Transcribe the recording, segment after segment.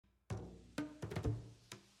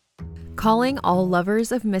calling all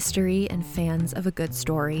lovers of mystery and fans of a good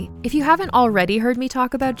story. If you haven't already heard me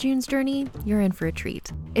talk about June's Journey, you're in for a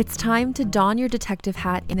treat. It's time to don your detective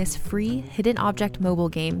hat in this free hidden object mobile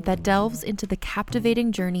game that delves into the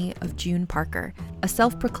captivating journey of June Parker, a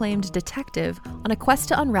self-proclaimed detective on a quest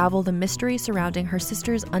to unravel the mystery surrounding her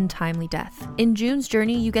sister's untimely death. In June's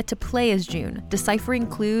Journey, you get to play as June, deciphering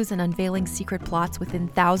clues and unveiling secret plots within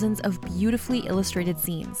thousands of beautifully illustrated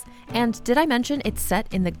scenes. And did I mention it's set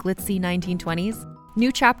in the glitzy 1920s? New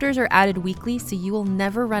chapters are added weekly, so you will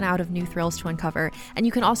never run out of new thrills to uncover, and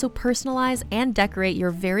you can also personalize and decorate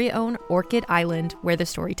your very own Orchid Island where the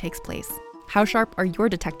story takes place. How sharp are your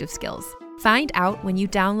detective skills? Find out when you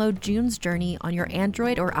download June's Journey on your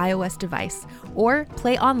Android or iOS device, or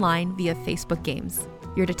play online via Facebook Games.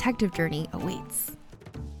 Your detective journey awaits.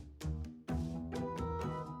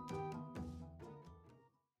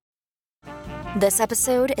 This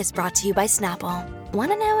episode is brought to you by Snapple. Want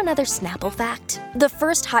to know another Snapple fact? The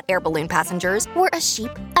first hot air balloon passengers were a sheep,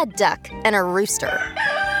 a duck, and a rooster.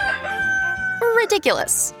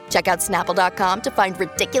 Ridiculous. Check out Snapple.com to find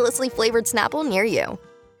ridiculously flavored Snapple near you.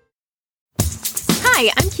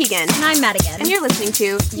 Hi, I'm Keegan. And I'm Madigan. And you're listening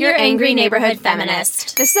to Your Angry Neighborhood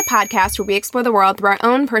Feminist. This is a podcast where we explore the world through our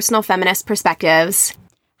own personal feminist perspectives.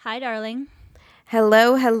 Hi, darling.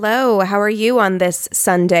 Hello, hello. How are you on this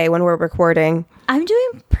Sunday when we're recording? I'm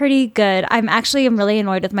doing pretty good. I'm really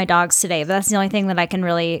annoyed with my dogs today, but that's the only thing that I can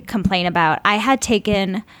really complain about. I had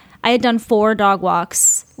done 4 dog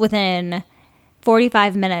walks within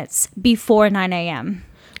 45 minutes before 9 a.m.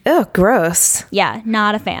 Oh, gross. Yeah,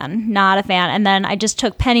 not a fan. And then I just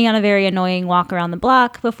took Penny on a very annoying walk around the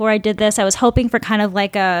block before I did this. I was hoping for kind of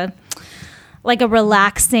like a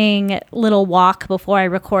relaxing little walk before I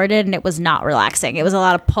recorded, and it was not relaxing. It was a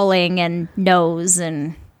lot of pulling and nose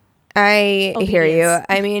and I obedience. hear you.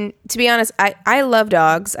 I mean, to be honest, I love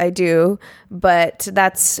dogs. I do. But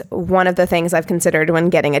that's one of the things I've considered when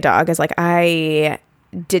getting a dog is like I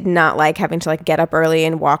did not like having to like get up early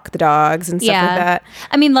and walk the dogs and stuff like that.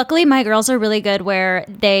 I mean, luckily my girls are really good where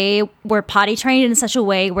they were potty trained in such a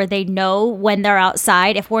way where they know when they're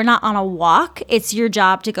outside, if we're not on a walk, it's your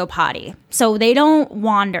job to go potty. So they don't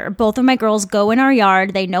wander. Both of my girls go in our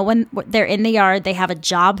yard. They know when they're in the yard, they have a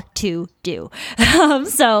job to do.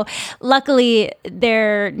 So luckily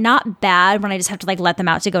they're not bad when I just have to like let them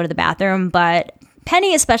out to go to the bathroom. But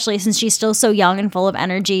Penny, especially since she's still so young and full of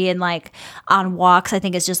energy and like on walks, I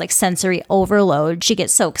think it's just like sensory overload. She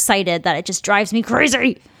gets so excited that it just drives me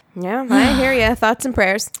crazy. Yeah, I hear you. Thoughts and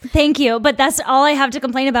prayers. Thank you. But that's all I have to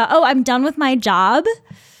complain about. Oh, I'm done with my job.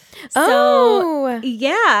 So,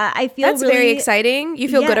 yeah, I feel that's very exciting. You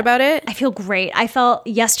feel good about it? I feel great. I felt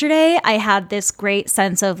yesterday I had this great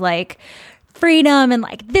sense of like freedom and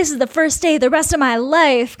like this is the first day the rest of my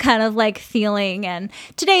life kind of like feeling, and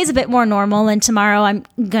today is a bit more normal, and tomorrow I'm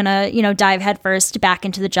gonna dive headfirst back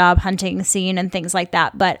into the job hunting scene and things like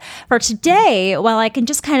that. But for today, while I can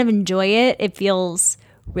just kind of enjoy it, it feels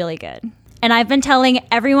really good. And I've been telling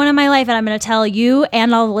everyone in my life, and I'm going to tell you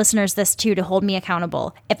and all the listeners this too, to hold me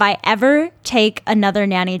accountable. If I ever take another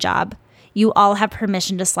nanny job, you all have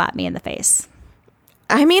permission to slap me in the face.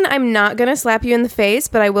 I mean, I'm not going to slap you in the face,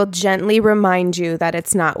 but I will gently remind you that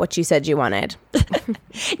it's not what you said you wanted.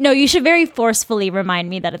 No, you should very forcefully remind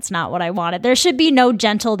me that it's not what I wanted. There should be no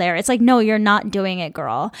gentle there. It's like, no, you're not doing it,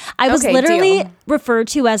 girl. I was literally referred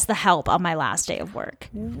to as the help on my last day of work.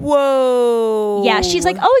 Whoa. Yeah, she's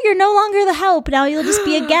like, oh, you're no longer the help. Now you'll just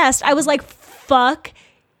be a guest. I was like, fuck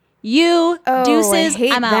you, deuces, I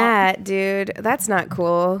hate I'm out. that, dude. That's not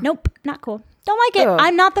cool. Nope, not cool. Don't like it.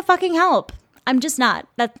 I'm not the fucking help. I'm just not.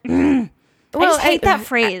 That. I just hate that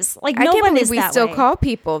phrase. Like, no one is that way. We still call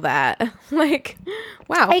people that. Like,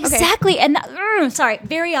 wow. Exactly. Okay. And that, sorry,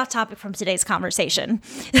 very off topic from today's conversation.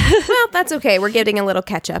 Well, that's okay. We're getting a little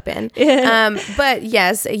catch up in. But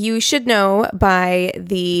yes, you should know by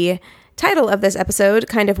the title of this episode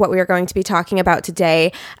kind of what we are going to be talking about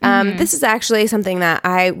today. This is actually something that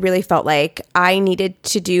I really felt like I needed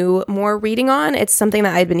to do more reading on. It's something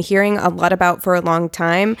that I'd been hearing a lot about for a long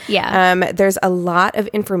time. Yeah. There's a lot of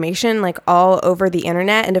information like all over the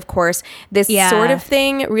internet, and of course this sort of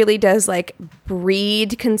thing really does like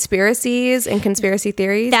breed conspiracies and conspiracy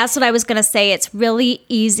theories. That's what I was gonna say. It's really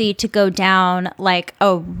easy to go down like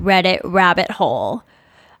a Reddit rabbit hole.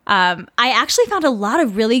 I actually found a lot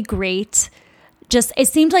of really great, it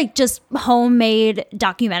seemed like just homemade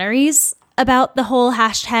documentaries about the whole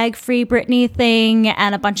hashtag Free Britney thing,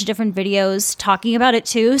 and a bunch of different videos talking about it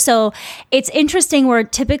too. So it's interesting where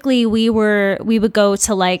typically we would go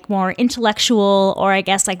to like more intellectual or I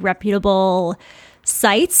guess like reputable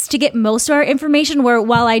sites to get most of our information, where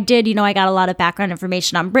while I did, I got a lot of background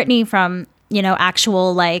information on Britney from,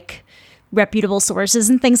 actual like reputable sources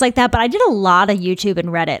and things like that. But I did a lot of YouTube and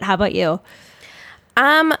Reddit. How about you?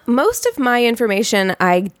 Most of my information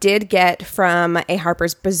I did get from a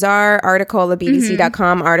Harper's Bazaar article, a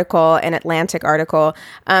BBC.com article, an Atlantic article.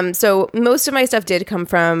 So most of my stuff did come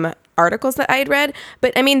from articles that I had read.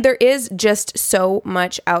 But I mean, there is just so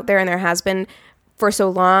much out there, and there has been for so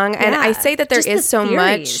long. And I say that there is so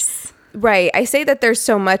much. Right. I say that there's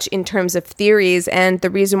so much in terms of theories, and the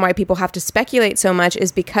reason why people have to speculate so much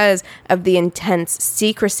is because of the intense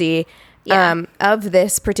secrecy of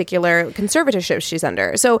this particular conservatorship she's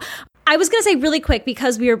under. So I was going to say really quick,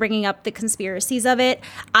 because we were bringing up the conspiracies of it,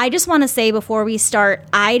 I just want to say before we start,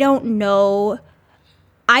 I don't know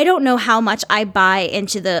how much I buy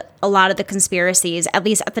into a lot of the conspiracies, at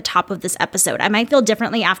least at the top of this episode. I might feel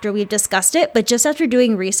differently after we've discussed it, but just after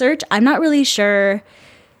doing research, I'm not really sure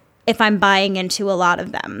if I'm buying into a lot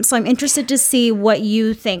of them. So I'm interested to see what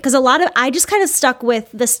you think. Because I just kind of stuck with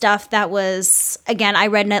the stuff that was, again, I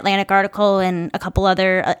read an Atlantic article and a couple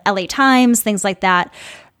other LA Times, things like that.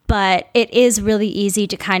 But it is really easy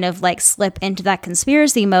to kind of like slip into that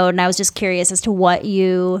conspiracy mode. And I was just curious as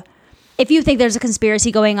to if you think there's a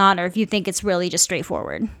conspiracy going on, or if you think it's really just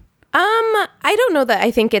straightforward. I don't know that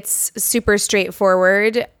I think it's super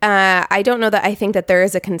straightforward. I don't know that I think that there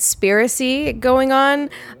is a conspiracy going on,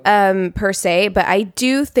 per se, but I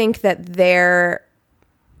do think that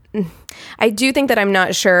I'm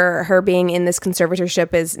not sure her being in this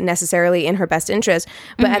conservatorship is necessarily in her best interest,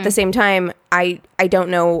 but at the same time, I don't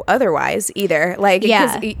know otherwise either. Like,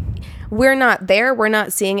 because we're not there. We're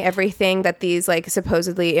not seeing everything that these like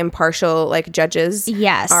supposedly impartial like judges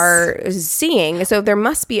are seeing. So there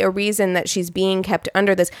must be a reason that she's being kept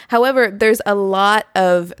under this. However, there's a lot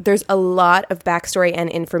of backstory and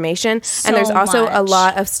information, and there's also a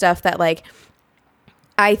lot of stuff that like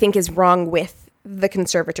I think is wrong with the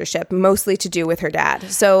conservatorship, mostly to do with her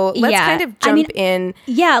dad. So let's kind of jump in.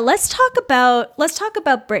 Yeah, let's talk about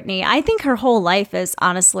Britney. I think her whole life is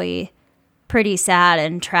honestly pretty sad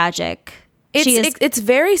and tragic. It's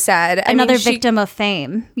very sad. Another victim of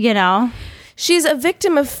fame, She's a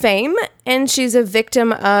victim of fame, and she's a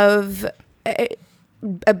victim of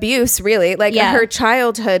abuse, really. Like, her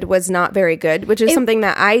childhood was not very good, which is something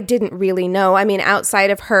that I didn't really know. I mean, outside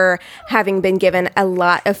of her having been given a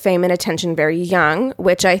lot of fame and attention very young,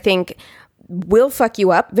 which I think will fuck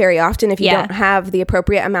you up very often if you don't have the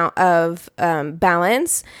appropriate amount of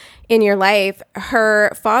balance in your life.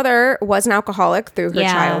 Her father was an alcoholic through her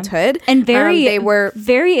childhood, and they were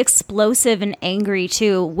very explosive and angry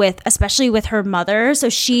too, especially with her mother. So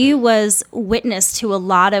she was witness to a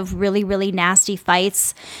lot of really, really nasty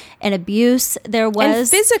fights and abuse. There was and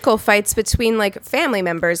physical fights between like family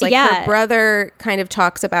members. Like her brother kind of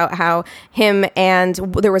talks about how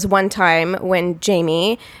there was one time when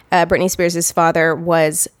Jamie, Britney Spears' father,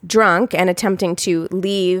 was drunk and attempting to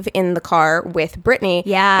leave in the car with Britney.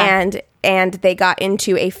 And they got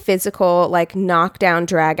into a physical like knockdown,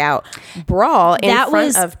 drag out brawl in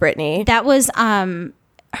front of Britney. That was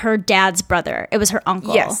her dad's brother. It was her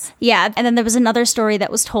uncle. Yes. Yeah. And then there was another story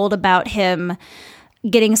that was told about him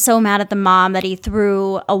getting so mad at the mom that he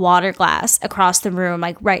threw a water glass across the room,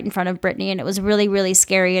 like right in front of Britney, and it was really, really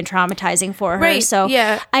scary and traumatizing for her. Right. So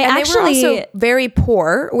they were also very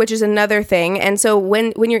poor, which is another thing. And so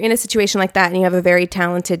when you're in a situation like that and you have a very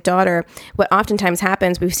talented daughter, what oftentimes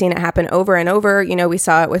happens, we've seen it happen over and over. We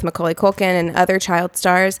saw it with Macaulay Culkin and other child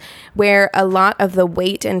stars, where a lot of the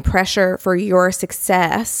weight and pressure for your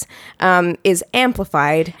success is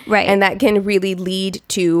amplified, right? And that can really lead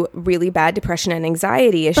to really bad depression and anxiety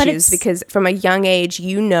issues, because from a young age,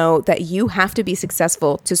 that you have to be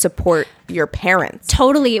successful to support your parents.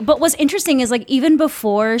 Totally. But what's interesting is like even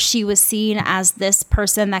before she was seen as this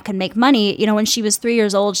person that could make money, when she was 3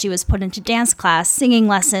 years old, she was put into dance class, singing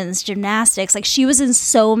lessons, gymnastics. Like she was in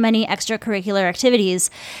so many extracurricular activities.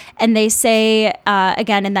 And they say,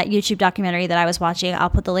 again, in that YouTube documentary that I was watching, I'll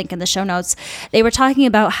put the link in the show notes, they were talking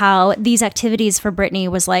about how these activities for Britney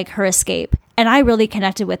was like her escape. And I really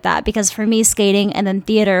connected with that, because for me, skating and then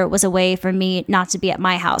theater was a way for me not to be at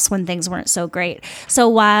my house when things weren't so great. So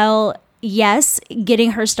while yes,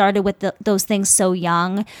 getting her started with those things so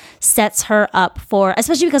young sets her up for,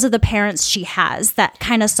 especially because of the parents she has that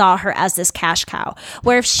kind of saw her as this cash cow,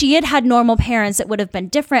 where if she had had normal parents, it would have been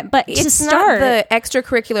different. But it's not the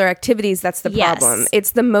extracurricular activities that's the problem.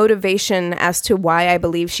 It's the motivation as to why I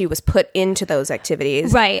believe she was put into those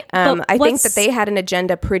activities. Right. I think that they had an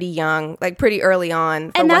agenda pretty young, like pretty early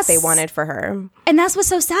on, for what they wanted for her. And that's what's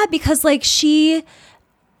so sad, because like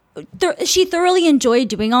she thoroughly enjoyed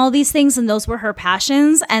doing all these things, and those were her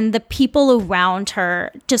passions, and the people around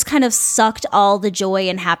her just kind of sucked all the joy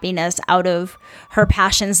and happiness out of her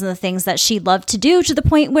passions and the things that she loved to do, to the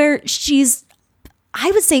point where she's,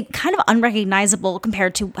 I would say, kind of unrecognizable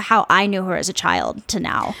compared to how I knew her as a child to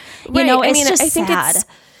now. You know, it's just sad.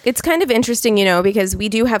 It's kind of interesting, you know, because we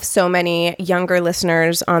do have so many younger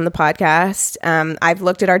listeners on the podcast. I've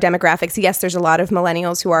looked at our demographics. Yes, there's a lot of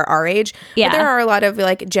millennials who are our age, but there are a lot of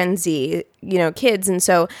like Gen Z, you know, kids. And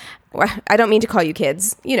so I don't mean to call you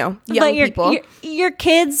kids, you know, young people. You're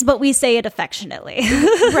kids, but we say it affectionately.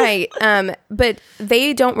 Right. But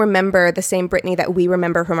they don't remember the same Britney that we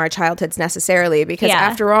remember from our childhoods necessarily, because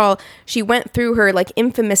after all, she went through her like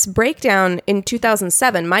infamous breakdown in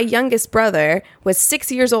 2007. My youngest brother was 6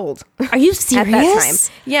 years old. Are you serious? At that time.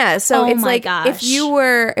 Yeah. So it's like, if you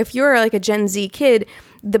were like a Gen Z kid,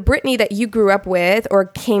 the Britney that you grew up with or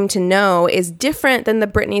came to know is different than the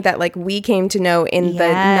Britney that like we came to know in the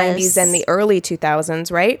 90s and the early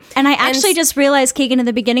 2000s, right? And I actually just realized, Keegan, in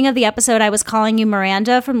the beginning of the episode, I was calling you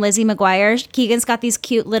Miranda from Lizzie McGuire. Keegan's got these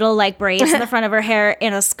cute little like braids in the front of her hair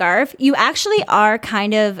and a scarf. You actually are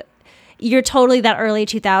kind of... You're totally that early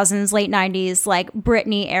 2000s, late 90s, like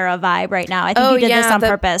Britney era vibe right now. I think you did this on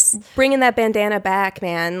purpose. Bringing that bandana back,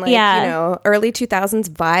 man. Like, you know, early 2000s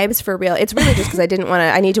vibes for real. It's really just because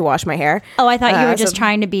I need to wash my hair. Oh, I thought you were just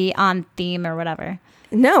trying to be on theme or whatever.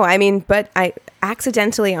 No, I mean, but I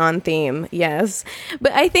accidentally on theme, yes.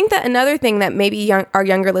 But I think that another thing that maybe our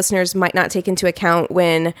younger listeners might not take into account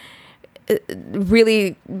when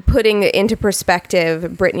really putting into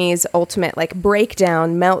perspective Britney's ultimate like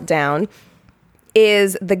breakdown, meltdown,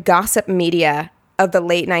 is the gossip media of the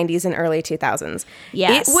late 90s and early 2000s.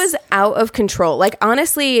 Yes. It was out of control. Like,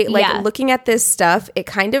 honestly, like looking at this stuff, it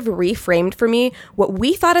kind of reframed for me what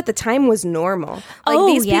we thought at the time was normal.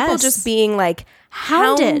 Like these people just being like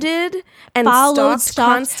hounded and stalked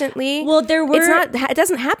constantly. Well, it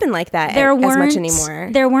doesn't happen like that as much anymore.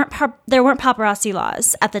 There weren't paparazzi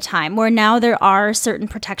laws at the time, where now there are certain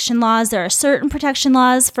protection laws. There are certain protection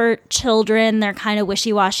laws for children. They're kind of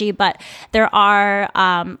wishy-washy, but there are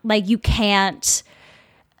like you can't...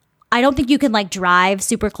 I don't think you can like drive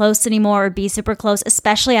super close anymore or be super close,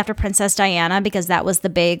 especially after Princess Diana, because that was the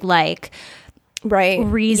big like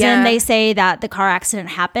reason they say that the car accident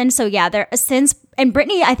happened. So and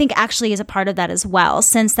Britney, I think, actually is a part of that as well.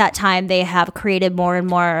 Since that time, they have created more and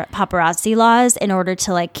more paparazzi laws in order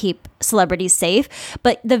to like keep celebrities safe.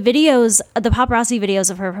 But the paparazzi videos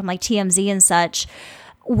of her from like TMZ and such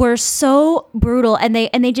were so brutal, and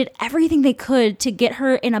they did everything they could to get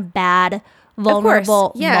her in a bad,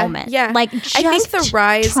 vulnerable moment. Yeah. Like, just I think the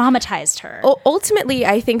rise traumatized her. Ultimately,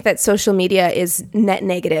 I think that social media is net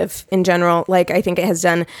negative in general. Like, I think it has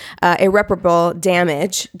done irreparable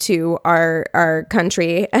damage to our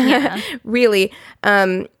country, really,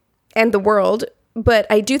 and the world. But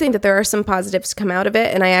I do think that there are some positives to come out of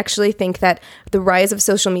it. And I actually think that the rise of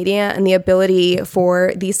social media and the ability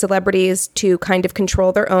for these celebrities to kind of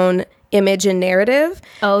control their own image and narrative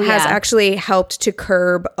has actually helped to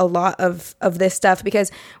curb a lot of this stuff,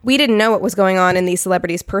 because we didn't know what was going on in these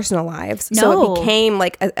celebrities' personal lives. No. So it became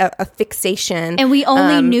like a fixation. And we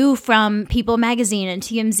only knew from People Magazine and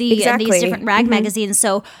TMZ and these different rag magazines.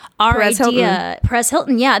 So our Perez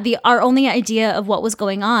Hilton, our only idea of what was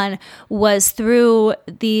going on was through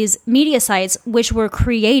these media sites, which were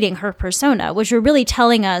creating her persona, which were really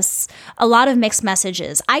telling us a lot of mixed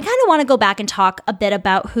messages. I kind of want to go back and talk a bit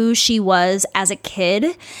about who she was as a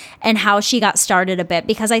kid and how she got started a bit,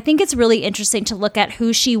 because I think it's really interesting to look at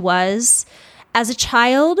who she was as a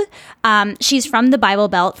child. She's from the Bible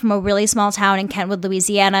Belt, from a really small town in Kentwood,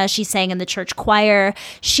 Louisiana. She sang in the church choir.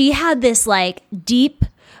 She had this like deep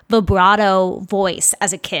vibrato voice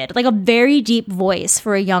as a kid, like a very deep voice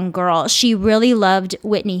for a young girl. She really loved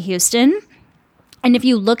Whitney Houston. And if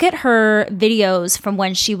you look at her videos from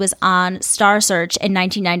when she was on Star Search in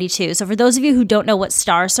 1992, so for those of you who don't know what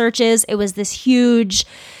Star Search is, it was this huge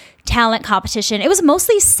talent competition. It was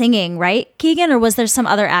mostly singing, right, Keegan? Or was there some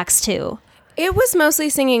other acts too? It was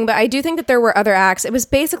mostly singing, but I do think that there were other acts. It was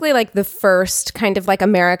basically like the first kind of like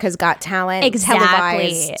America's Got Talent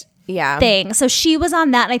televised thing. So she was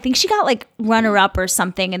on that, and I think she got like runner-up or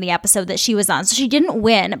something in the episode that she was on. So she didn't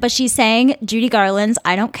win, but she sang Judy Garland's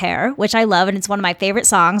I Don't Care, which I love, and it's one of my favorite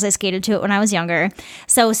songs. I skated to it when I was younger.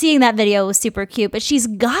 So seeing that video was super cute, but she's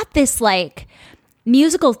got this like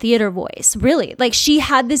musical theater voice, really. Like, she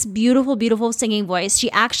had this beautiful, beautiful singing voice.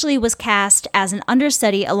 She actually was cast as an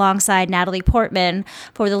understudy alongside Natalie Portman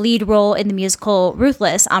for the lead role in the musical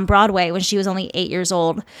Ruthless on Broadway when she was only 8 years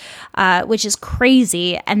old, which is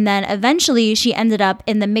crazy. And then eventually she ended up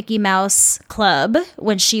in the Mickey Mouse Club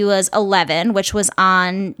when she was 11, which was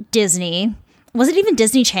on Disney. Was it even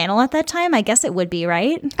Disney Channel at that time? I guess it would be,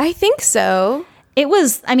 right? I think so. It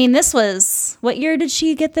was, I mean, this was, what year did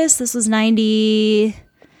she get this? This was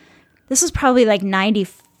probably like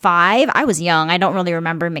 95. I was young. I don't really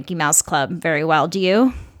remember Mickey Mouse Club very well. Do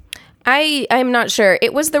you? I'm not sure.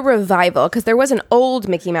 It was the revival, because there was an old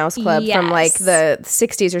Mickey Mouse Club from like the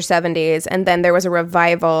 60s or 70s, and then there was a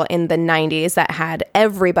revival in the 90s that had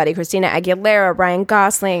everybody: Christina Aguilera, Ryan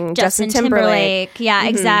Gosling, Justin Timberlake. Yeah,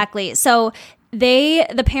 exactly. So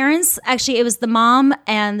the parents, actually, it was the mom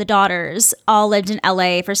and the daughters all lived in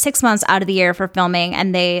LA for 6 months out of the year for filming,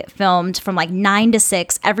 and they filmed from like 9 to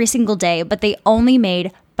 6 every single day, but they only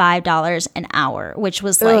made $5 an hour, which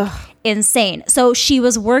was like insane. So she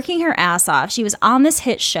was working her ass off. She was on this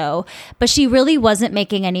hit show, but she really wasn't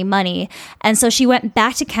making any money. And so she went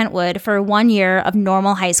back to Kentwood for 1 year of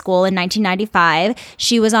normal high school in 1995.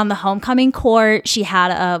 She was on the homecoming court. She had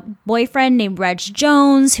a boyfriend named Reg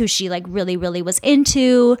Jones, who she like really, really was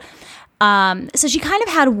into. So she kind of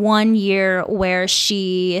had 1 year where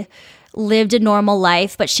she lived a normal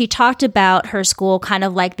life, but she talked about her school kind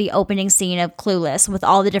of like the opening scene of Clueless with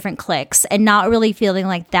all the different cliques, and not really feeling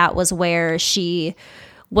like that was where she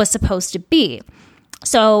was supposed to be.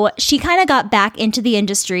 So she kind of got back into the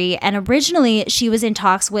industry, and originally she was in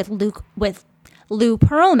talks with Lou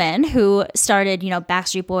Pearlman, who started,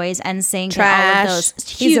 Backstreet Boys, NSYNC, and all of those.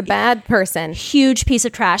 He's a bad person. Huge piece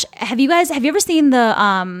of trash. Have you ever seen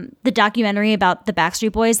the documentary about the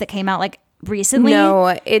Backstreet Boys that came out like recently?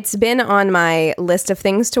 No, it's been on my list of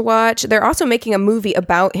things to watch. They're also making a movie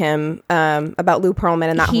about him, about Lou Pearlman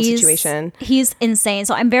and that whole situation. He's insane.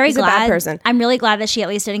 So I'm very glad. A bad person. I'm really glad that she at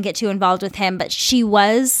least didn't get too involved with him, but she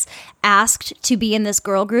was asked to be in this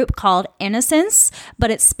girl group called Innocence, but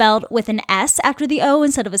it's spelled with an S after the O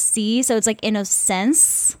instead of a C, so it's like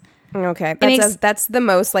Innocence. Okay, that's the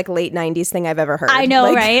most like late 90s thing I've ever heard. I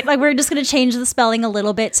know, right? Like, we're just going to change the spelling a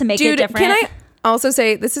little bit to make it different. Can I also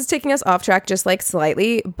say, this is taking us off track just like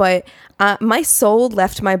slightly, but my soul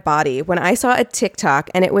left my body when I saw a TikTok,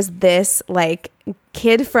 and it was this like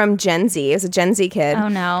kid from Gen Z. It was a Gen Z kid. Oh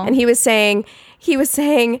no. And he was saying,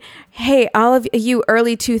 hey, all of you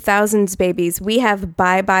early 2000s babies, we have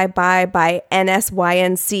Bye Bye Bye by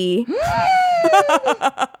NSYNC.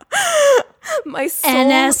 My soul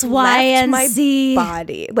left my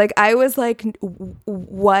body. Like, I was like,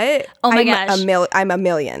 what? Oh my gosh. I'm a million. I'm a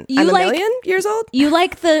million years old? You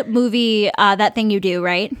like the movie That Thing You Do,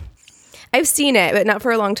 right? I've seen it, but not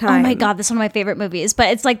for a long time. Oh my God, that's one of my favorite movies. But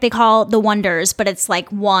it's like they call The Wonders, but it's like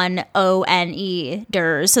ONE-ders.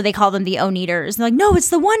 So they call them the Oneaters. They're like, no, it's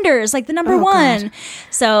The Wonders, like the number one. God.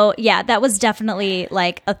 So yeah, that was definitely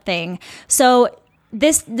like a thing. So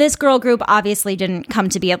this girl group obviously didn't come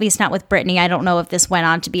to be, at least not with Britney. I don't know if this went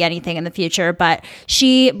on to be anything in the future, but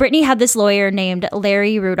Britney had this lawyer named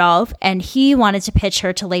Larry Rudolph, and he wanted to pitch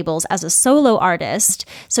her to labels as a solo artist.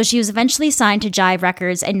 So she was eventually signed to Jive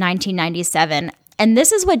Records in 1997. And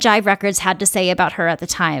this is what Jive Records had to say about her at the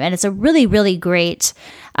time. And it's a really, really great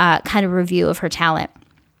kind of review of her talent.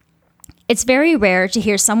 It's very rare to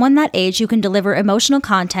hear someone that age who can deliver emotional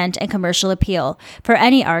content and commercial appeal. For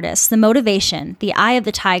any artist, the motivation, the eye of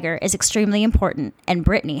the tiger is extremely important, and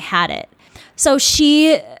Britney had it. So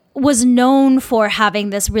she was known for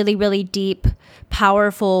having this really, really deep,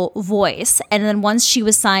 powerful voice. And then once she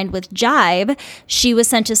was signed with Jive, she was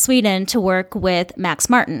sent to Sweden to work with Max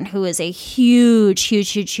Martin, who is a huge,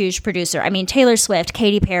 huge, huge, huge producer. I mean, Taylor Swift,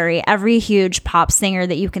 Katy Perry, every huge pop singer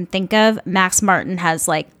that you can think of, Max Martin has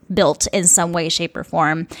like built in some way, shape, or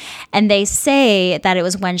form. And they say that it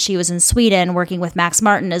was when she was in Sweden working with Max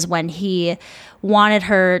Martin is when he wanted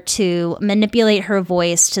her to manipulate her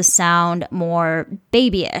voice to sound more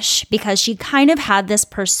babyish, because she kind of had this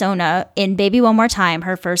persona in Baby One More Time,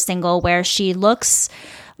 her first single, where she looks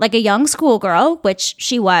like a young schoolgirl, which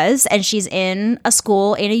she was, and she's in a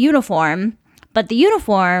school in a uniform. But the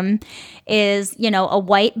uniform is, a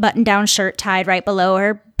white button-down shirt tied right below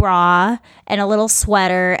her bra, and a little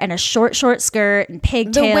sweater, and a short skirt, and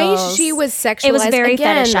pigtails. The way she was sexualized, it was very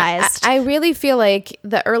fetishized. I really feel like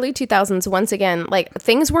the early 2000s, once again, like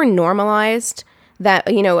things were normalized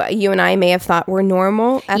that, you and I may have thought were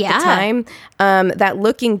normal at the time. That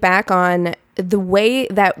looking back on the way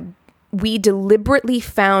that we deliberately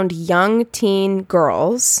found young teen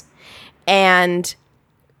girls and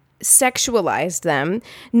sexualized them,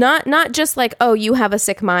 not just like, oh, you have a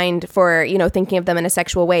sick mind for, thinking of them in a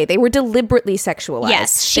sexual way. They were deliberately sexualized.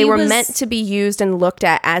 Yes, they were meant to be used and looked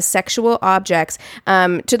at as sexual objects,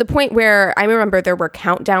 to the point where I remember there were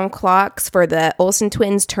countdown clocks for the Olsen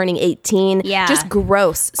twins turning 18. Yeah. Just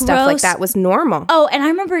gross stuff like that was normal. Oh, and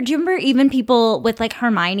do you remember even people with like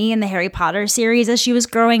Hermione in the Harry Potter series as she was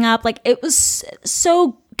growing up? Like, it was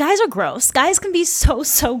so, guys are gross. Guys can be so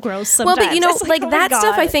gross sometimes. Well, but like that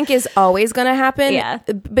stuff I think is always going to happen. Yeah.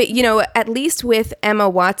 But, at least with Emma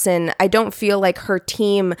Watson, I don't feel like her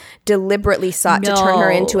team deliberately sought to turn her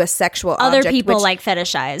into a sexual Other object. people like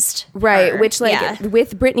fetishized. Right. her. Which Yeah.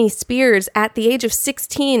 with Britney Spears at the age of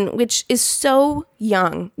 16, which is so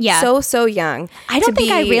young. Yeah. So young. I don't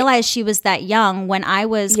think I realized she was that young when I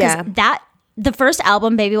was, the first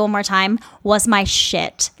album, Baby One More Time, was my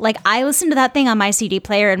shit. Like, I listened to that thing on my CD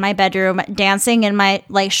player in my bedroom, dancing in my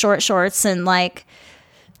like short shorts and like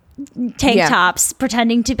tank tops,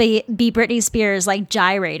 pretending to be Britney Spears, like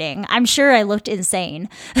gyrating. I'm sure I looked insane.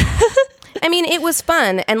 I mean, it was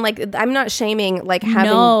fun, and like, I'm not shaming like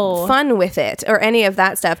having fun with it or any of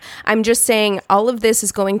that stuff. I'm just saying all of this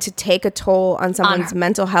is going to take a toll on someone's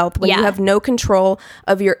mental health when you have no control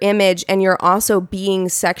of your image and you're also being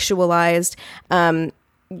sexualized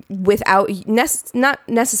without not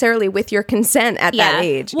necessarily with your consent at that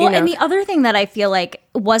age. Well, and the other thing that I feel like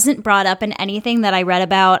wasn't brought up in anything that I read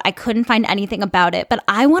about, I couldn't find anything about it, but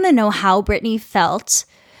I want to know how Britney felt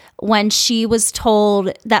when she was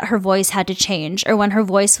told that her voice had to change or when her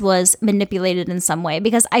voice was manipulated in some way.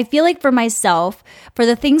 Because I feel like for myself, for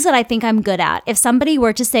the things that I think I'm good at, if somebody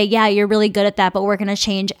were to say, yeah, you're really good at that, but we're going to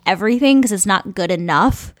change everything because it's not good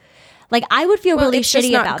enough, like, I would feel really it's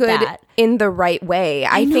shitty just not about good that. In the right way.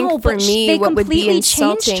 I think for me, what would be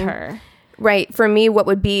insulting, her. Right. For me, what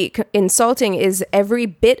would be insulting is every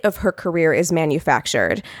bit of her career is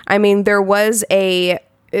manufactured. I mean, there was a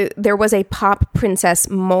pop princess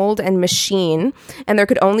mold and machine, and there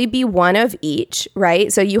could only be one of each,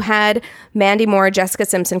 right? So you had Mandy Moore, Jessica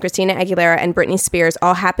Simpson, Christina Aguilera, and Britney Spears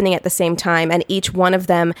all happening at the same time, and each one of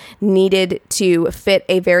them needed to fit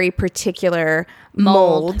a very particular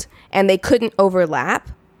mold, and they couldn't overlap.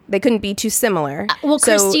 They couldn't be too similar. Well,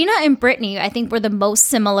 Christina and Britney, I think, were the most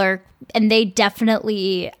similar, and they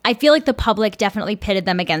definitely, I feel like the public definitely pitted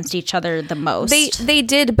them against each other the most. They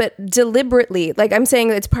did, but deliberately. Like, I'm saying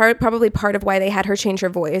it's probably part of why they had her change her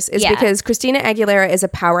voice is because Christina Aguilera is a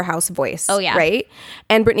powerhouse voice. Oh, yeah. Right?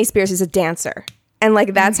 And Britney Spears is a dancer. And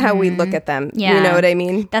like, that's how we look at them. Yeah. You know what I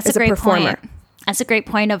mean? That's as a great performer. point. That's a great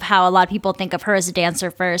point of how a lot of people think of her as a dancer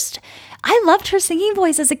first. I loved her singing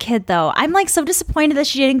voice as a kid, though. I'm like so disappointed that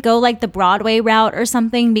she didn't go like the Broadway route or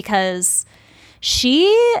something, because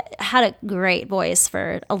she had a great voice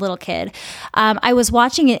for a little kid. I was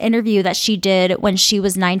watching an interview that she did when she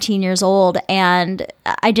was 19 years old, and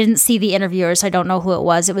I didn't see the interviewer, so I don't know who it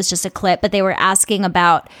was. It was just a clip, but they were asking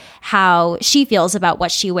about how she feels about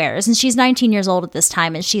what she wears. And she's 19 years old at this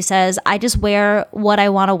time, and she says, I just wear what I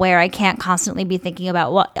want to wear. I can't constantly be thinking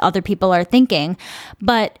about what other people are thinking.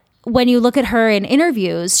 But when you look at her in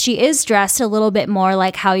interviews, she is dressed a little bit more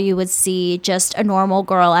like how you would see just a normal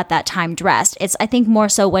girl at that time dressed. It's, I think, more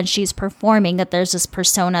so when she's performing that there's this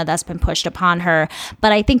persona that's been pushed upon her.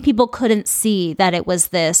 But I think people couldn't see that it was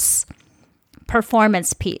this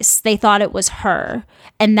performance piece. They thought it was her.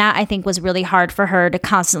 And that, I think, was really hard for her to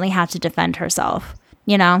constantly have to defend herself,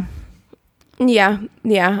 you know? Yeah,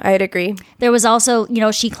 I'd agree. There was also,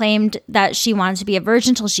 she claimed that she wanted to be a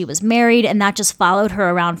virgin till she was married, and that just followed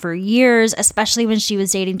her around for years, especially when she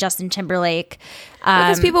was dating Justin Timberlake.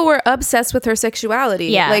 Because people were obsessed with her sexuality.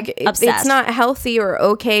 Yeah, like obsessed. It's not healthy or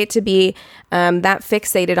okay to be that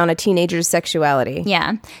fixated on a teenager's sexuality.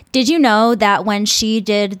 Yeah. Did you know that when she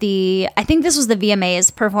did I think this was the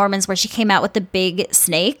VMAs performance where she came out with the big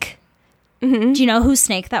snake? Mm-hmm. Do you know whose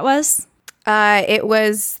snake that was? It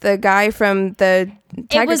was the guy from the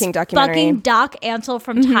Tiger King documentary. Fucking Doc Antle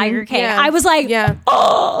from Tiger King. Yeah. I was like,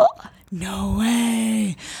 oh, no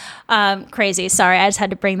way. Crazy. Sorry, I just had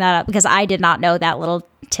to bring that up because I did not know that little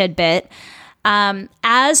tidbit.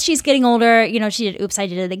 As she's getting older, she did Oops, I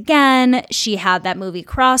Did It Again. She had that movie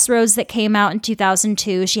Crossroads that came out in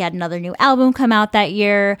 2002. She had another new album come out that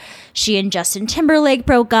year. She and Justin Timberlake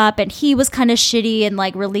broke up, and he was kind of shitty and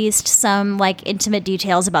released some intimate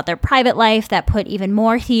details about their private life that put even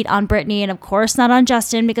more heat on Britney, and of course not on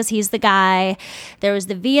Justin because he's the guy. There was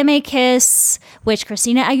the VMA kiss, which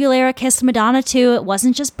Christina Aguilera kissed Madonna to. It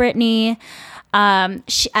wasn't just Britney.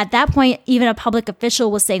 At that point, even a public official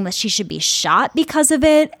was saying that she should be shot because of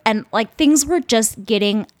it. And like things were just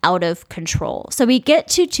getting out of control. So we get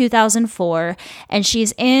to 2004 and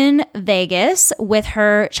she's in Vegas with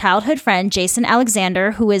her childhood friend, Jason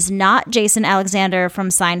Alexander, who is not Jason Alexander from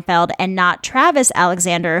Seinfeld and not Travis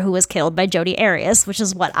Alexander, who was killed by Jodi Arias, which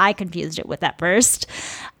is what I confused it with at first.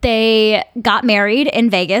 They got married in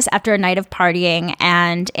Vegas after a night of partying.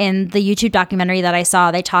 And in the YouTube documentary that I saw,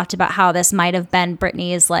 they talked about how this might have been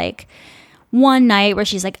Britney's like one night where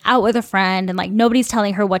she's like out with a friend and like nobody's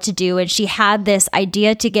telling her what to do. And she had this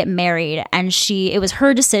idea to get married and it was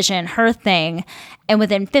her decision, her thing. And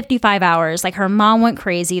within 55 hours, like her mom went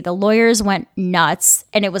crazy. The lawyers went nuts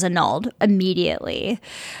and it was annulled immediately.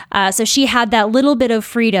 So she had that little bit of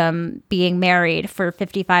freedom being married for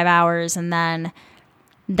 55 hours. And then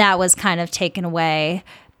that was kind of taken away.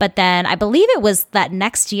 But then I believe it was that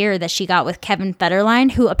next year that she got with Kevin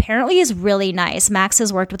Federline, who apparently is really nice. Max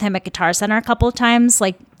has worked with him at Guitar Center a couple of times,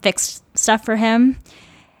 like fixed stuff for him.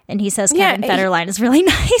 And he says Kevin Federline is really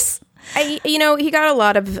nice. He got a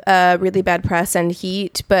lot of really bad press and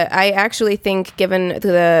heat, but I actually think, given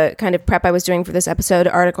the kind of prep I was doing for this episode,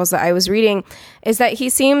 articles that I was reading, is that he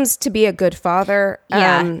seems to be a good father.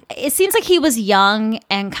 Yeah, it seems like he was young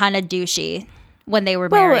and kind of douchey when they were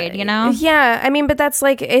married, you know? Yeah, I mean, but that's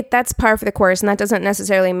that's par for the course, and that doesn't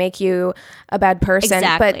necessarily make you a bad person.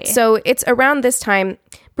 Exactly. But so it's around this time,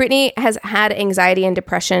 Britney has had anxiety and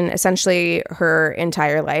depression essentially her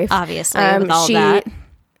entire life. Obviously, with all of that.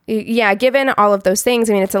 Yeah, given all of those things,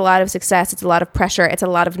 I mean, it's a lot of success, it's a lot of pressure, it's a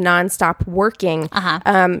lot of nonstop working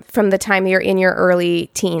from the time you're in your early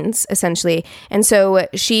teens, essentially. And so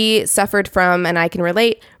she suffered from, and I can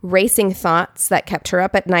relate, racing thoughts that kept her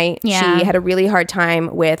up at night. Yeah. She had a really hard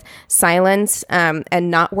time with silence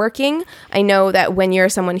and not working. I know that when you're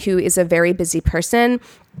someone who is a very busy person,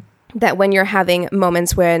 that when you're having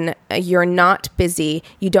moments when you're not busy,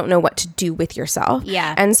 you don't know what to do with yourself.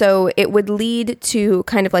 Yeah. And so it would lead to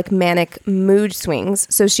kind of like manic mood swings.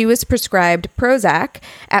 So she was prescribed Prozac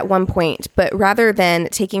at one point, but rather than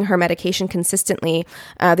taking her medication consistently,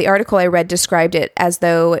 the article I read described it as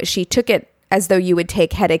though she took it as though you would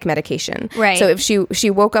take headache medication. Right. So if she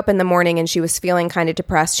woke up in the morning and she was feeling kind of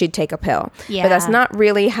depressed, she'd take a pill. Yeah. But that's not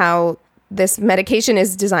really how this medication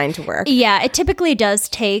is designed to work. Yeah, it typically does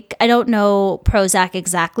take, I don't know Prozac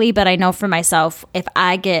exactly, but I know for myself, if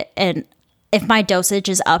my dosage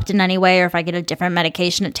is upped in any way or if I get a different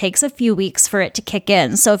medication, it takes a few weeks for it to kick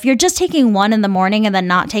in. So if you're just taking one in the morning and then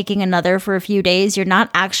not taking another for a few days, you're not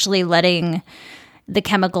actually letting the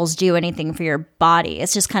chemicals do anything for your body.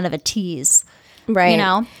 It's just kind of a tease. Right. You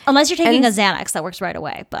know, unless you're taking a Xanax that works right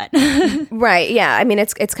away, but right. Yeah. I mean,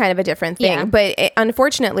 it's kind of a different thing, Yeah. but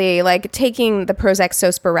unfortunately, like taking the Prozac so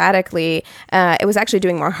sporadically, it was actually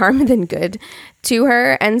doing more harm than good to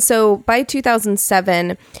her. And so by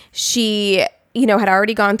 2007, she had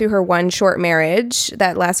already gone through her one short marriage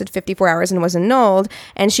that lasted 54 hours and was annulled.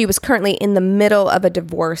 And she was currently in the middle of a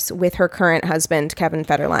divorce with her current husband, Kevin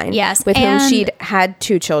Federline. Yes, with whom and- she'd had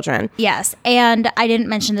 2 children. Yes. And I didn't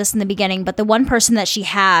mention this in the beginning, but the one person that she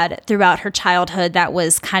had throughout her childhood that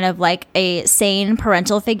was kind of like a sane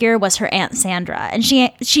parental figure was her Aunt Sandra. And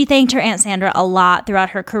she thanked her Aunt Sandra a lot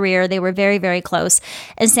throughout her career. They were very, very close.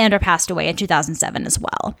 And Sandra passed away in 2007 as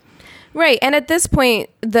well. Right. And at this point,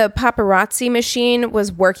 the paparazzi machine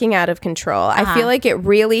was working out of control. I feel like it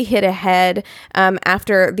really hit a head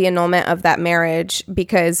after the annulment of that marriage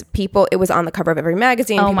because it was on the cover of every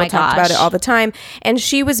magazine. Oh people my talked about gosh. it all the time. And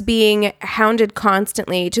she was being hounded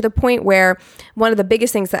constantly to the point where one of the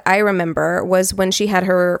biggest things that I remember was when she had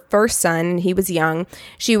her first son, he was young,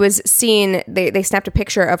 she was seen, they snapped a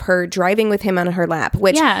picture of her driving with him on her lap,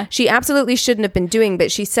 which she absolutely shouldn't have been doing.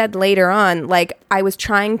 But she said later on, like, I was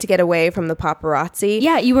trying to get away from the paparazzi.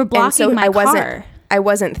 Yeah, you were blocking my car. I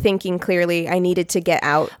wasn't thinking clearly. I needed to get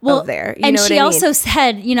out of there. You and know what she I mean? also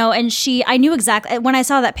said, I knew exactly, when I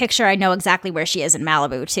saw that picture, I know exactly where she is in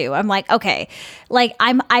Malibu too. I'm like, okay, like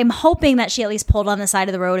I'm hoping that she at least pulled on the side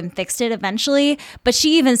of the road and fixed it eventually. But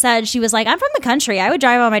she even said, she was like, I'm from the country. I would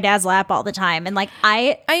drive on my dad's lap all the time. And like,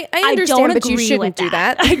 I understand, don't but you agree shouldn't with do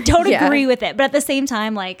that. I don't Yeah. agree with it. But at the same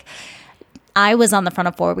time, like, I was on the front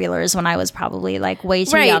of four-wheelers when I was probably like way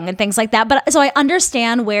too young and things like that. But so I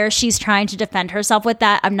understand where she's trying to defend herself with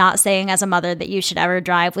that. I'm not saying as a mother that you should ever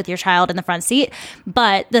drive with your child in the front seat.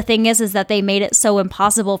 But the thing is that they made it so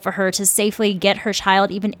impossible for her to safely get her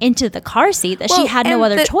child even into the car seat that she had no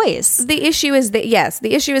other choice. The issue is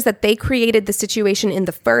that they created the situation in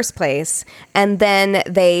the first place, and then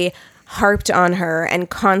they harped on her and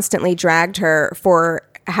constantly dragged her for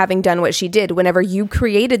having done what she did whenever you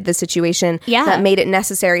created the situation that made it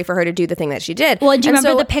necessary for her to do the thing that she did. Well, do you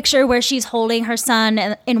remember the picture where she's holding her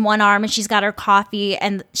son in one arm and she's got her coffee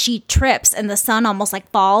and she trips and the son almost like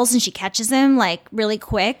falls and she catches him like really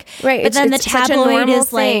quick. Right. But then the tabloid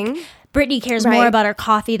is like, Britney cares more about her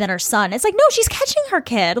coffee than her son. It's like, no, she's catching her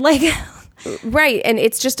kid. Like... Right. And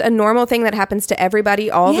it's just a normal thing that happens to everybody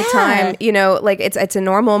all the time. You know, like it's a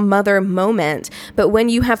normal mother moment. But when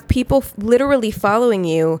you have people literally following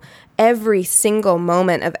you every single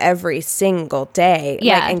moment of every single day,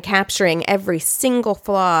 like, and capturing every single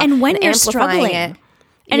flaw and when and you're amplifying struggling, it.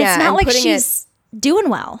 And it's not like she's doing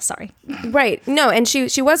well. Sorry. Right. No, and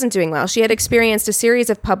she wasn't doing well. She had experienced a series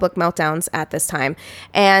of public meltdowns at this time.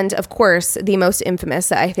 And of course, the most infamous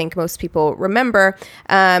that I think most people remember,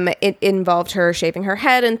 it involved her shaving her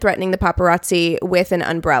head and threatening the paparazzi with an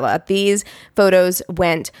umbrella. These photos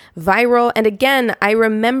went viral. And again, I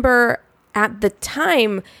remember at the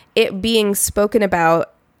time it being spoken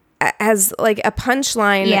about as like a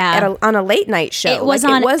punchline on a late night show. It was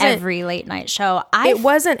on every late night show. It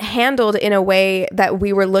wasn't handled in a way that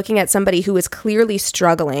we were looking at somebody who was clearly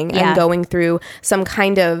struggling and going through some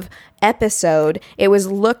kind of episode. It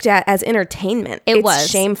was looked at as entertainment. It's was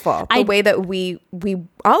shameful the way that we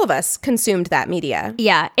all of us consumed that media.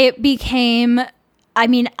 Yeah, it became... I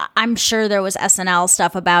mean, I'm sure there was SNL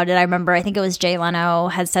stuff about it. I think it was Jay Leno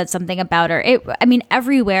had said something about her.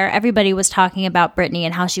 Everywhere, everybody was talking about Britney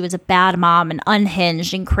and how she was a bad mom and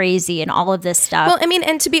unhinged and crazy and all of this stuff. Well, I mean,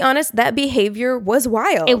 and to be honest, that behavior was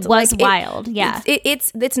wild. It was wild, yeah.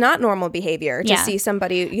 It's not normal behavior to see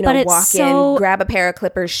somebody, walk in, grab a pair of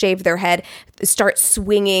clippers, shave their head, start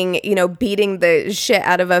swinging, beating the shit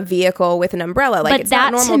out of a vehicle with an umbrella. Like, it's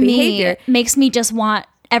not normal behavior. Makes me just want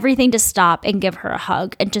everything to stop and give her a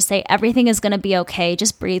hug and just say everything is going to be okay.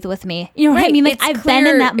 Just breathe with me. You know what I mean? Like, I've been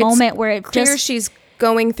in that moment where it's clear she's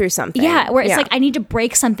going through something. Yeah, where it's like I need to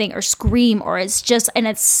break something or scream, or it's just, and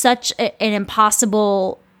it's such an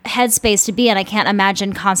impossible headspace to be in. I can't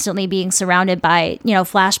imagine constantly being surrounded by,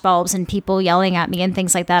 flash bulbs and people yelling at me and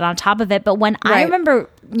things like that on top of it. But when I remember,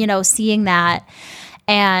 seeing that,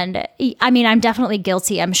 and I mean, I'm definitely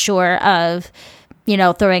guilty, I'm sure, of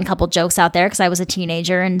throwing a couple jokes out there because I was a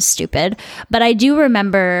teenager and stupid. But I do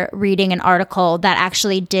remember reading an article that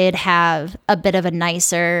actually did have a bit of a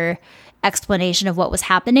nicer explanation of what was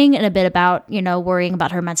happening and a bit about, worrying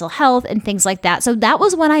about her mental health and things like that. So that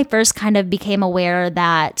was when I first kind of became aware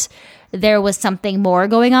that there was something more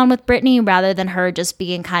going on with Britney rather than her just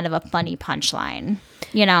being kind of a funny punchline,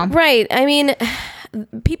 Right. I mean...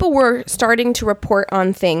 people were starting to report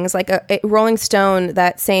on things like Rolling Stone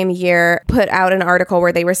that same year put out an article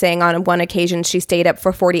where they were saying on one occasion she stayed up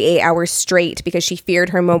for 48 hours straight because she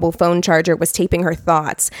feared her mobile phone charger was taping her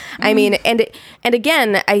thoughts. I mean, and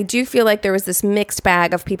again, I do feel like there was this mixed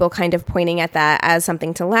bag of people kind of pointing at that as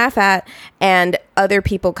something to laugh at and other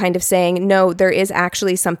people kind of saying, no, there is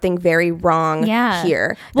actually something very wrong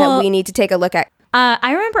here that we need to take a look at.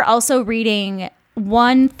 I remember also reading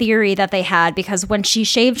one theory that they had, because when she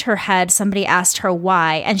shaved her head, somebody asked her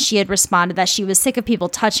why, and she had responded that she was sick of people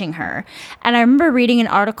touching her. And I remember reading an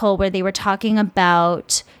article where they were talking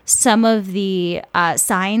about some of the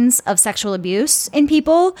signs of sexual abuse in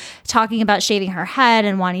people, talking about shaving her head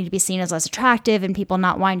and wanting to be seen as less attractive and people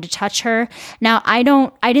not wanting to touch her. Now, I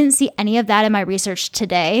didn't see any of that in my research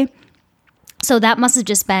today. So that must have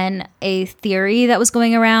just been a theory that was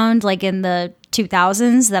going around like in the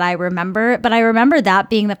 2000s that I remember. But I remember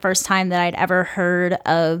that being the first time that I'd ever heard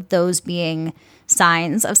of those being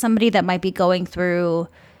signs of somebody that might be going through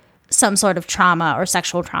some sort of trauma or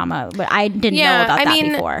sexual trauma. But I didn't know about that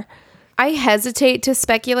before. I hesitate to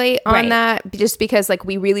speculate on that just because like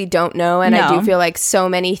we really don't know. And I do feel like so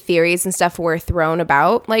many theories and stuff were thrown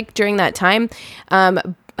about like during that time.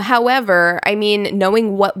 However, I mean,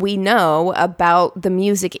 knowing what we know about the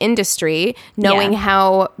music industry, knowing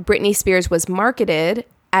how Britney Spears was marketed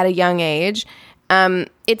at a young age,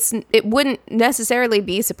 it wouldn't necessarily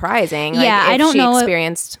be surprising. Like, I don't know.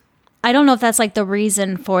 I don't know if that's like the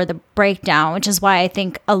reason for the breakdown, which is why I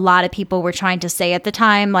think a lot of people were trying to say at the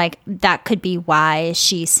time, like that could be why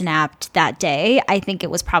she snapped that day. I think it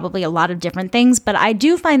was probably a lot of different things, but I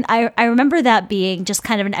do find, I remember that being just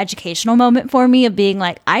kind of an educational moment for me of being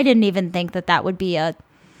like, I didn't even think that would be a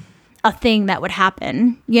thing that would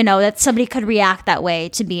happen, that somebody could react that way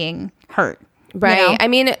to being hurt. Right. I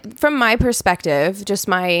mean, from my perspective, just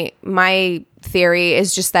my theory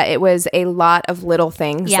is just that it was a lot of little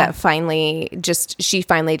things that she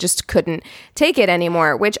finally just couldn't take it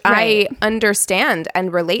anymore, which I understand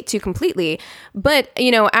and relate to completely. But,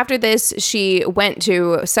 after this, she went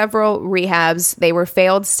to several rehabs. They were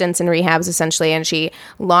failed stints in rehabs, essentially, and she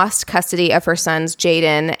lost custody of her sons,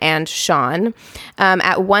 Jaden and Sean.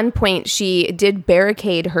 At one point, she did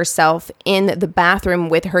barricade herself in the bathroom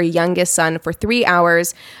with her youngest son for 3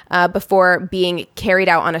 hours before being carried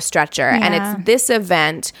out on a stretcher. And it's this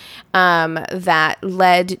event that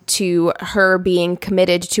led to her being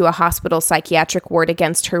committed to a hospital psychiatric ward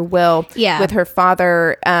against her will, with her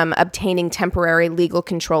father obtaining temporary legal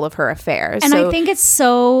control of her affairs. And I think it's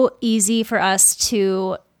so easy for us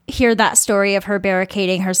to hear that story of her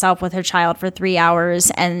barricading herself with her child for 3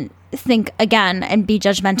 hours and think again and be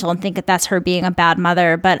judgmental and think that that's her being a bad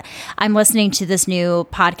mother. But I'm listening to this new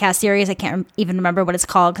podcast series. I can't even remember what it's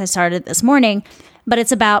called because I started it this morning. But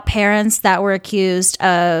it's about parents that were accused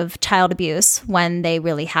of child abuse when they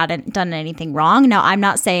really hadn't done anything wrong. Now, I'm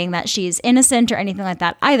not saying that she's innocent or anything like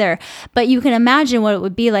that either, but you can imagine what it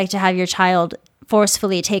would be like to have your child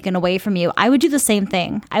forcefully taken away from you. I would do the same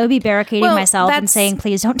thing. I would be barricading myself and saying,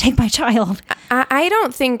 please don't take my child. I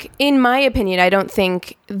don't think, in my opinion, I don't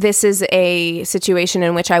think this is a situation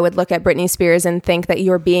in which I would look at Britney Spears and think that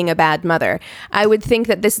you're being a bad mother. I would think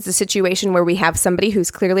that this is a situation where we have somebody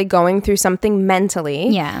who's clearly going through something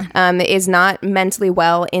mentally, is not mentally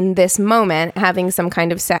well in this moment, having some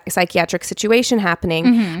kind of psychiatric situation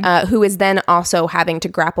happening, who is then also having to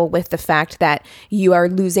grapple with the fact that you are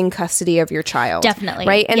losing custody of your child. Definitely.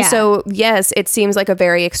 Right? And so, yes, it seems like a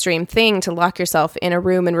very extreme thing to lock yourself in a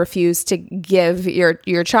room and refuse to give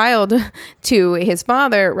your child to his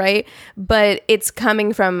father, right? But it's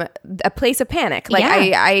coming from a place of panic. Like,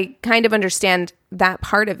 I kind of understand that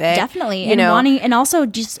part of it. Definitely. And also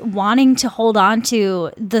just wanting to hold on to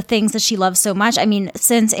the things that she loves so much. I mean,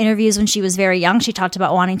 since interviews when she was very young, she talked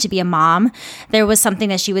about wanting to be a mom. There was something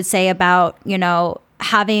that she would say about,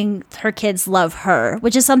 having her kids love her,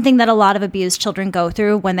 which is something that a lot of abused children go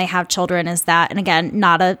through when they have children, is that, and again,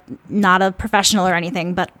 not a professional or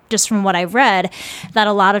anything, but just from what I've read, that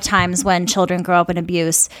a lot of times when children grow up in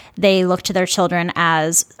abuse, they look to their children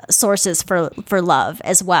as sources for love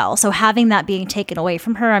as well. So having that being taken away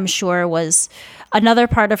from her, I'm sure, was another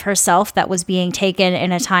part of herself that was being taken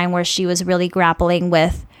in a time where she was really grappling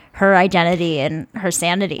with her identity and her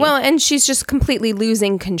sanity. Well, and she's just completely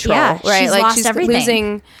losing control, right? She's lost everything.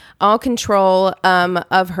 Losing all control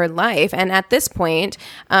of her life. And at this point,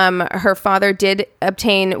 her father did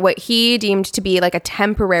obtain what he deemed to be like a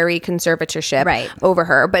temporary conservatorship over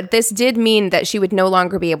her. But this did mean that she would no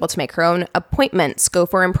longer be able to make her own appointments, go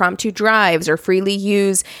for impromptu drives, or freely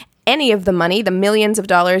use any of the money, the millions of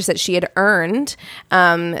dollars that she had earned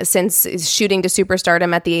since shooting to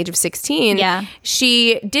superstardom at the age of 16.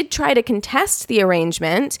 She did try to contest the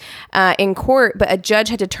arrangement in court, but a judge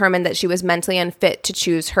had determined that she was mentally unfit to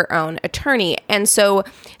choose her own attorney. And so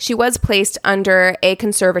she was placed under a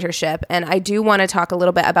conservatorship. And I do want to talk a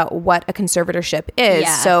little bit about what a conservatorship is.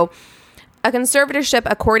 So a conservatorship,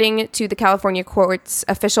 according to the California court's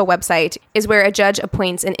official website, is where a judge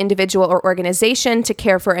appoints an individual or organization to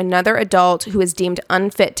care for another adult who is deemed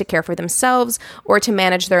unfit to care for themselves or to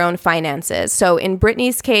manage their own finances. So in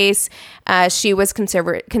Britney's case, she was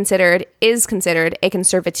considered a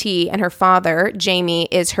conservatee, and her father, Jamie,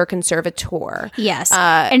 is her conservator. Yes.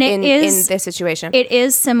 And in this situation. It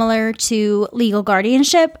is similar to legal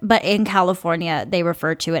guardianship, but in California, they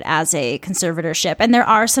refer to it as a conservatorship. And there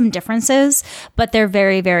are some differences, but they're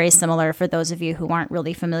very, very similar for those of you who aren't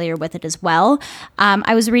really familiar with it as well.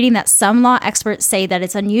 I was reading that some law experts say that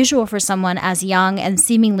it's unusual for someone as young and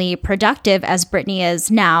seemingly productive as Britney is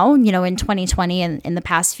now, in 2020 and in the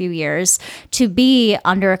past few years, to be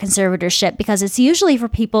under a conservatorship, because it's usually for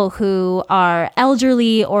people who are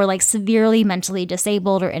elderly or like severely mentally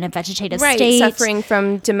disabled or in a vegetative state. Suffering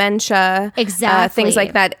from dementia. Exactly. Things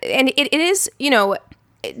like that. And it is,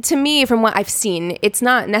 to me, from what I've seen, it's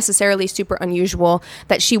not necessarily super unusual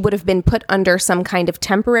that she would have been put under some kind of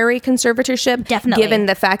temporary conservatorship. Definitely. Given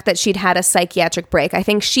the fact that she'd had a psychiatric break. I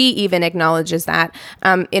think she even acknowledges that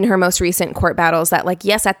in her most recent court battles, that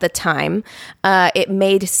yes, at the time, it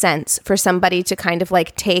made sense for somebody to kind of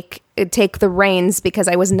take the reins because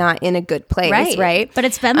I was not in a good place, right? But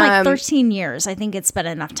it's been 13 years. I think it's been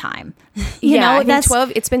enough time. I think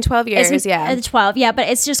 12. It's been 12 years. 12. Yeah, but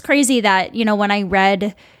it's just crazy that when I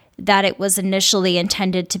read that it was initially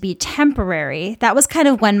intended to be temporary, that was kind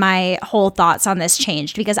of when my whole thoughts on this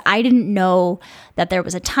changed, because I didn't know that there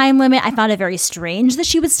was a time limit. I found it very strange that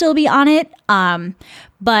she would still be on it,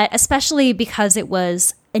 but especially because it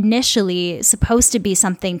was initially supposed to be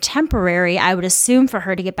something temporary, I would assume, for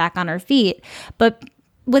her to get back on her feet. But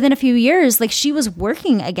within a few years, like, she was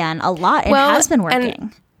working again a lot and has been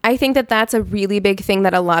working. I think that that's a really big thing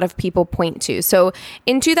that a lot of people point to. So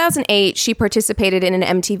in 2008, she participated in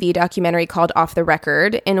an MTV documentary called Off the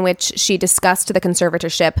Record, in which she discussed the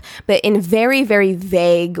conservatorship, but in very, very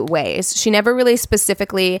vague ways. She never really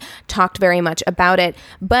specifically talked very much about it,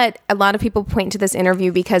 but a lot of people point to this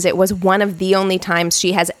interview because it was one of the only times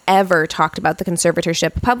she has ever talked about the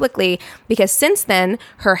conservatorship publicly, because since then,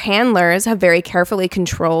 her handlers have very carefully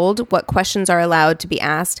controlled what questions are allowed to be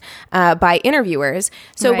asked by interviewers.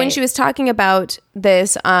 So when she was talking about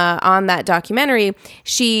this on that documentary,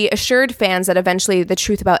 she assured fans that eventually the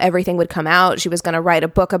truth about everything would come out. She was going to write a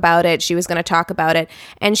book about it. She was going to talk about it.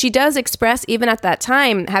 And she does express, even at that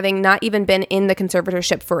time, having not even been in the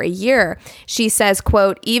conservatorship for a year, she says,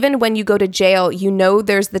 quote, "Even when you go to jail, you know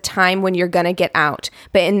there's the time when you're going to get out.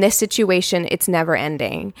 But in this situation, it's never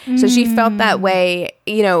ending." So she felt that way,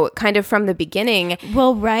 you know, kind of from the beginning.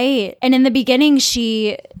 Well, right. And in the beginning,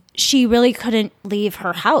 she really couldn't leave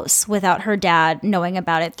her house without her dad knowing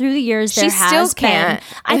about it. Through the years, there has been.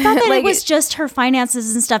 I thought that like, it was just her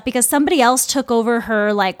finances and stuff because somebody else took over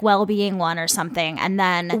her like well-being one or something, and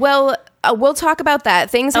then we'll talk about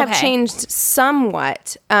that. Things have changed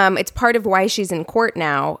somewhat. It's part of why she's in court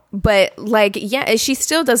now. But like, yeah, she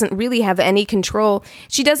still doesn't really have any control.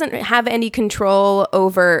 She doesn't have any control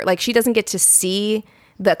over, like, she doesn't get to see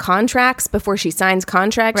the contracts before she signs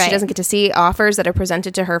contracts. Right. She doesn't get to see offers that are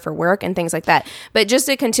presented to her for work and things like that. But just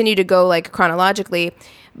to continue to go like chronologically,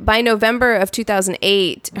 by November of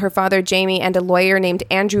 2008, her father, Jamie, and a lawyer named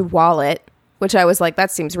Andrew Wallet, which I was like,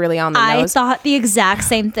 that seems really on the nose. I thought the exact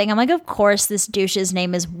same thing. I'm like, of course, this douche's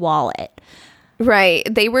name is Wallet. Right.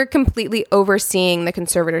 They were completely overseeing the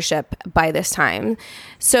conservatorship by this time.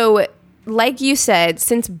 So like you said,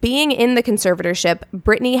 since being in the conservatorship,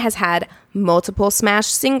 Britney has had multiple smash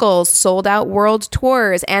singles, sold out world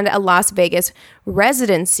tours, and a Las Vegas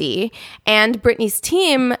residency. And Britney's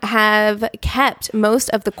team have kept most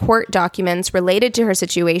of the court documents related to her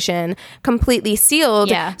situation completely sealed.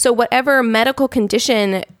 Yeah. So whatever medical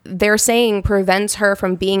condition they're saying prevents her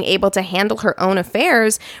from being able to handle her own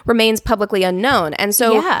affairs remains publicly unknown. And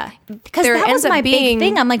so because that was my big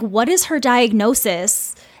thing. I'm like, what is her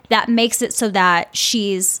diagnosis that makes it so that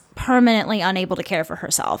she's permanently unable to care for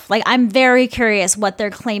herself? Like, I'm very curious what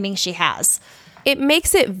they're claiming she has. It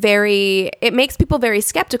makes people very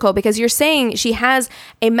skeptical because you're saying she has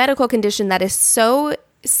a medical condition that is so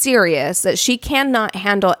serious that she cannot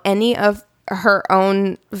handle any of her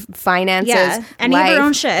own finances, any of her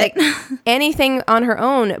own shit, like anything on her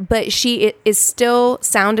own, but she is still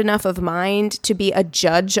sound enough of mind to be a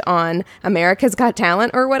judge on America's Got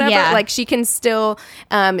Talent or whatever. Yeah. Like, she can still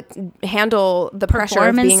handle the pressure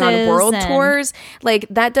of being on world tours. Like,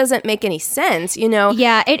 that doesn't make any sense, you know?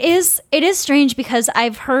 Yeah, it is strange because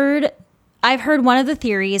I've heard one of the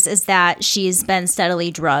theories is that she's been steadily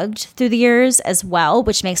drugged through the years as well,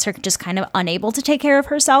 which makes her just kind of unable to take care of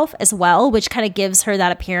herself as well, which kind of gives her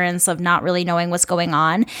that appearance of not really knowing what's going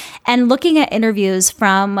on. And looking at interviews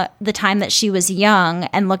from the time that she was young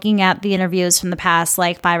and looking at the interviews from the past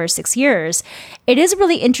like 5 or 6 years, it is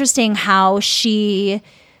really interesting how she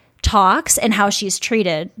talks and how she's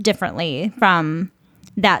treated differently from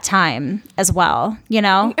that time as well, you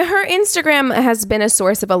know? Her Instagram has been a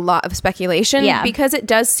source of a lot of speculation because it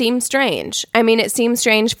does seem strange. I mean, it seems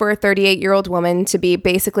strange for a 38-year-old woman to be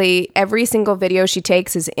basically every single video she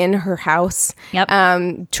takes is in her house,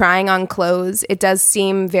 trying on clothes. It does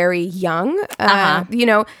seem very young, you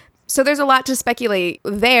know? So there's a lot to speculate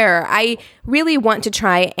there. I really want to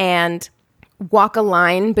try and walk a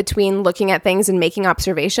line between looking at things and making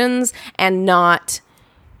observations and not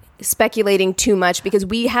speculating too much because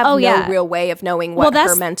we have no real way of knowing what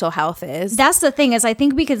her mental health is. That's the thing is I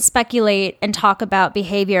think we could speculate and talk about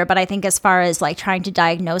behavior, but I think as far as like trying to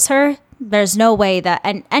diagnose her, there's no way that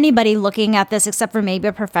anybody looking at this except for maybe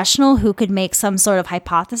a professional who could make some sort of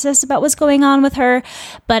hypothesis about what's going on with her.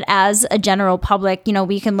 But as a general public, you know,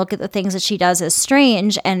 we can look at the things that she does as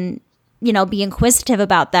strange and, you know, be inquisitive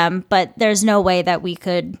about them, but there's no way that we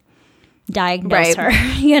could diagnose her,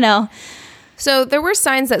 you know? So there were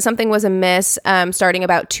signs that something was amiss starting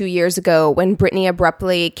about 2 years ago when Britney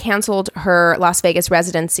abruptly canceled her Las Vegas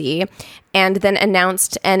residency and then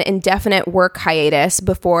announced an indefinite work hiatus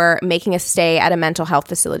before making a stay at a mental health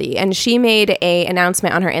facility. And she made an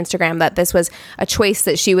announcement on her Instagram that this was a choice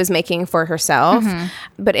that she was making for herself.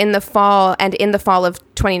 But in the fall of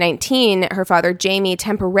 2019, her father, Jamie,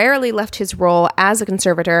 temporarily left his role as a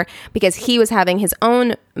conservator because he was having his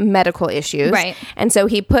own medical issues. Right. And so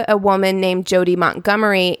he put a woman named Jody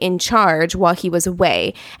Montgomery in charge while he was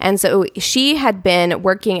away. And so she had been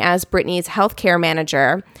working as Britney's healthcare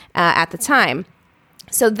manager at the time.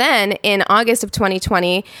 So then in August of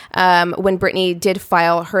 2020, when Britney did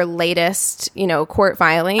file her latest, court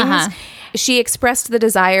filings, she expressed the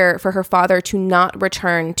desire for her father to not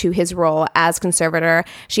return to his role as conservator.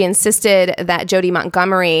 She insisted that Jody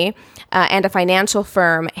Montgomery and a financial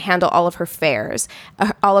firm handle all of her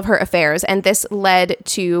affairs. And this led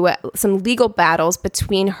to some legal battles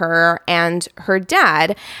between her and her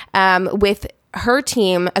dad, with her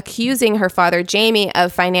team accusing her father, Jamie,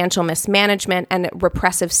 of financial mismanagement and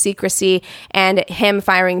repressive secrecy, and him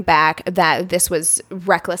firing back that this was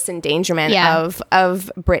reckless endangerment of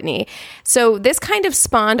Britney. So this kind of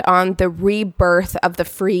spawned on the rebirth of the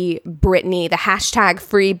Free Britney, the hashtag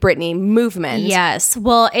Free Britney movement. Yes.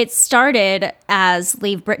 Well, it started as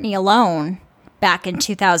Leave Britney Alone back in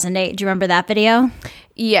 2008. Do you remember that video?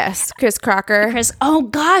 Yes. Chris Crocker. Oh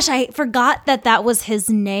gosh, I forgot that was his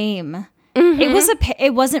name. Mm-hmm.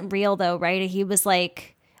 It wasn't real though, right? He was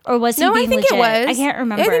like, or was he? No, being I think legit? It was. I can't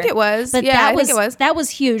remember. I think it was. But I think it was. That was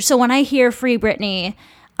huge. So when I hear Free Britney,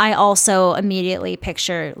 I also immediately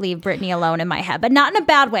picture Leave Britney Alone in my head, but not in a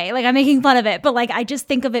bad way. Like I'm making fun of it, but like I just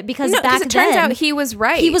think of it because back then, it turns out he was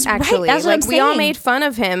right. He was actually. Right. That's what I'm saying. We all made fun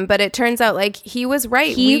of him, but it turns out like he was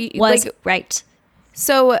right. He was right.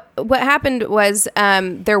 So what happened was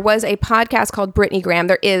there was a podcast called Britney Graham.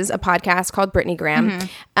 There is a podcast called Britney Graham.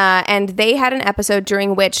 And they had an episode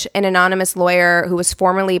during which an anonymous lawyer who was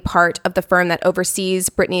formerly part of the firm that oversees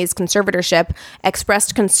Britney's conservatorship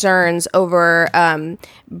expressed concerns over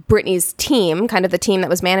Britney's team, kind of the team that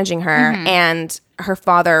was managing her, and her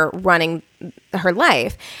father running her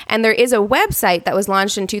life. And there is a website that was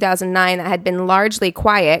launched in 2009 that had been largely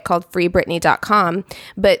quiet called freebritney.com.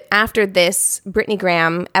 But after this Britney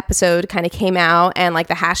Graham episode kind of came out and like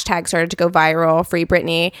the hashtag started to go viral, Free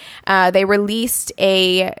Britney, they released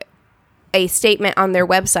a statement on their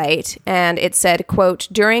website, and it said, quote,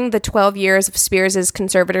 "During the 12 years of Spears'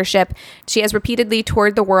 conservatorship, she has repeatedly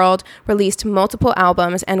toured the world, released multiple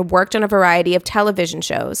albums, and worked on a variety of television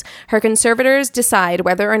shows. Her conservators decide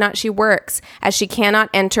whether or not she works, as she cannot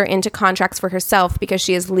enter into contracts for herself because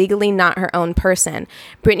she is legally not her own person.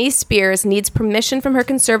 Britney Spears needs permission from her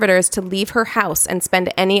conservators to leave her house and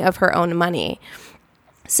spend any of her own money."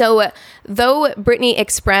 So though Britney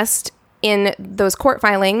expressed in those court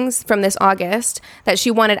filings from this August that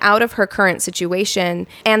she wanted out of her current situation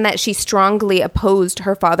and that she strongly opposed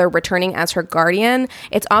her father returning as her guardian,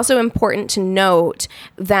 it's also important to note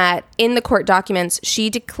that in the court documents,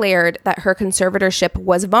 she declared that her conservatorship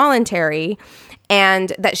was voluntary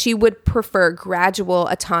and that she would prefer gradual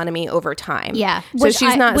autonomy over time. Yeah. So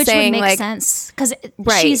she's not saying would make like sense because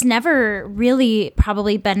she's never really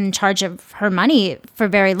probably been in charge of her money for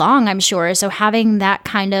very long, I'm sure. So having that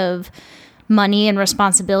kind of money and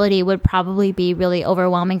responsibility would probably be really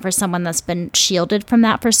overwhelming for someone that's been shielded from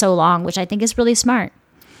that for so long, which I think is really smart.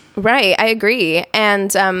 Right, I agree.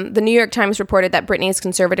 And the New York Times reported that Britney's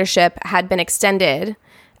conservatorship had been extended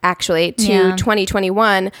actually to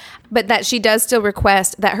 2021, but that she does still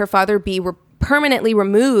request that her father be permanently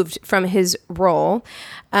removed from his role,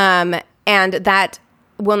 and that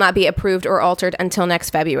will not be approved or altered until next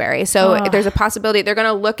February. So there's a possibility they're going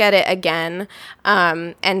to look at it again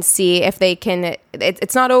and see if they can.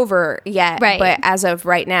 It's not over yet, right? But as of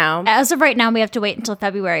right now, we have to wait until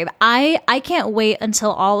February. But I can't wait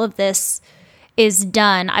until all of this is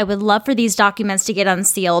done. I would love for these documents to get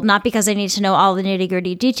unsealed, not because I need to know all the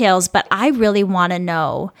nitty-gritty details, but I really want to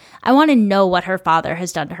know. I want to know what her father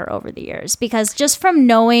has done to her over the years, because just from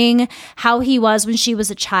knowing how he was when she was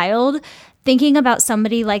a child, thinking about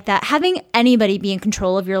somebody like that, having anybody be in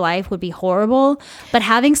control of your life would be horrible, but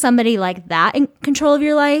having somebody like that in control of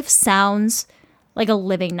your life sounds like a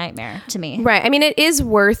living nightmare to me. Right. I mean, it is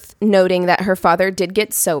worth noting that her father did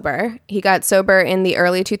get sober. He got sober in the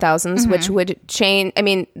early 2000s, which would change. I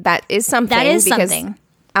mean, that is something. That is because something.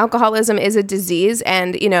 Alcoholism is a disease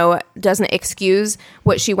and, doesn't excuse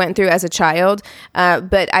what she went through as a child.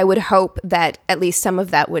 But I would hope that at least some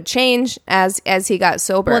of that would change as he got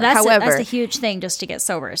sober. Well, that's However, that's a huge thing just to get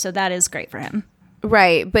sober. So that is great for him.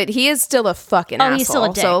 Right. But he is still a fucking asshole. He's still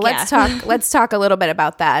a dick, so let's talk a little bit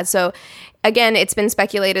about that. So again, it's been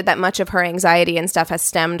speculated that much of her anxiety and stuff has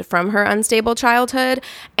stemmed from her unstable childhood.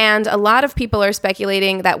 And a lot of people are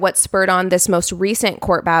speculating that what spurred on this most recent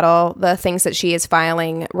court battle, the things that she is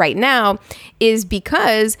filing right now, is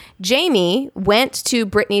because Jamie went to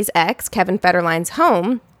Britney's ex, Kevin Federline's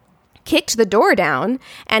home, kicked the door down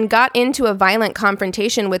and got into a violent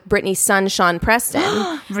confrontation with Britney's son, Sean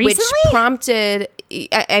Preston, which prompted,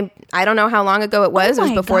 I don't know how long ago it was. It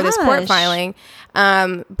was before this court filing.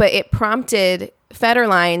 But it prompted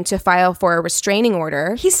Federline to file for a restraining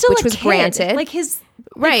order, which was granted. Like his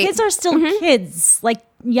kids are still kids, like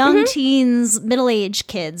young teens, middle-aged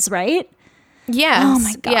kids, right? Yes. Oh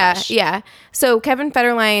my gosh. Yeah. So Kevin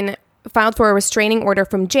Federline filed for a restraining order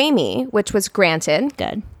from Jamie, which was granted.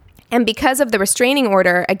 Good. And because of the restraining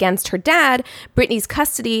order against her dad, Britney's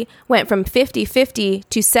custody went from 50-50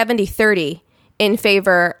 to 70-30 in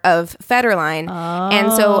favor of Federline.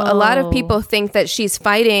 And so a lot of people think that she's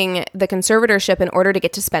fighting the conservatorship in order to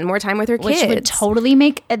get to spend more time with her kids. Which would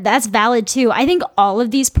totally that's valid too. I think all of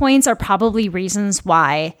these points are probably reasons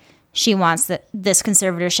why she wants this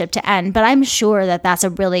conservatorship to end. But I'm sure that that's a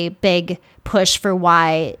really big push for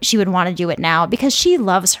why she would want to do it now, because she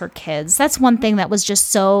loves her kids. That's one thing that was just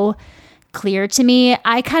so clear to me.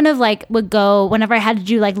 I kind of like would go whenever I had to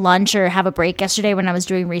do like lunch or have a break yesterday when I was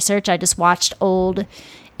doing research. I just watched old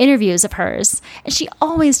interviews of hers, and she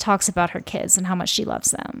always talks about her kids and how much she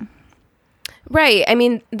loves them. Right. I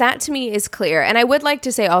mean, that to me is clear. And I would like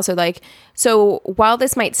to say also, like, so while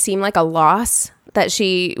this might seem like a loss that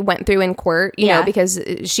she went through in court, you know, because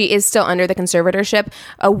she is still under the conservatorship,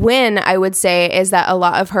 a win, I would say, is that a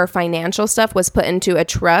lot of her financial stuff was put into a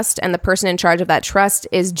trust, and the person in charge of that trust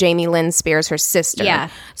is Jamie Lynn Spears, her sister. Yeah.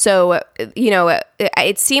 So, you know,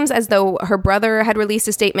 it seems as though her brother had released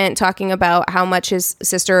a statement talking about how much his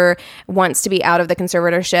sister wants to be out of the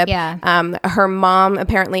conservatorship. Yeah. Her mom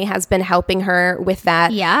apparently has been helping her with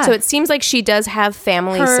that. Yeah. So it seems like she does have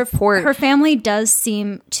family support. Her family does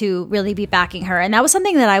seem to really be backing her. And that was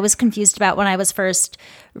something that I was confused about when I was first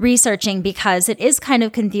researching, because it is kind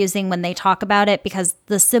of confusing when they talk about it, because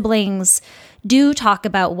the siblings do talk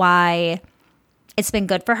about why it's been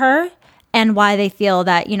good for her and why they feel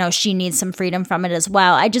that, you know, she needs some freedom from it as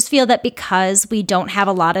well. I just feel that because we don't have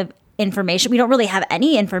a lot of information, we don't really have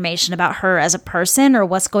any information about her as a person or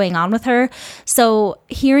what's going on with her. So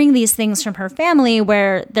hearing these things from her family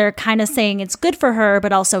where they're kind of saying it's good for her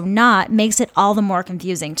but also not, makes it all the more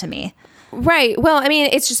confusing to me. Right. Well, I mean,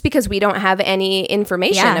 it's just because we don't have any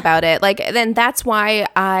information about it. Like, then that's why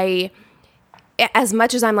as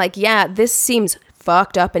much as I'm like, yeah, this seems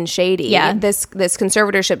fucked up and shady. Yeah. This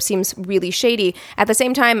conservatorship seems really shady. At the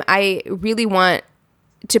same time, I really want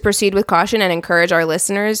to proceed with caution and encourage our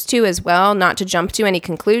listeners to as well, not to jump to any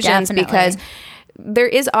conclusions. Definitely. Because there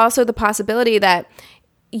is also the possibility that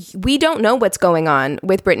we don't know what's going on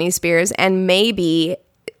with Britney Spears, and maybe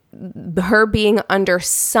her being under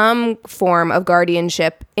some form of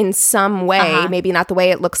guardianship in some way, maybe not the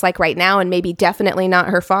way it looks like right now, and maybe definitely not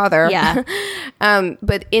her father,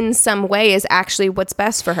 but in some way is actually what's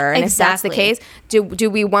best for her. And if that's the case, do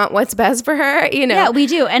we want what's best for her? You know? Yeah, we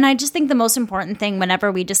do. And I just think the most important thing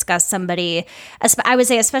whenever we discuss somebody, I would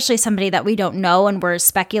say especially somebody that we don't know and we're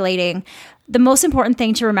speculating, the most important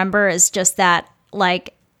thing to remember is just that,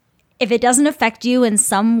 like, if it doesn't affect you in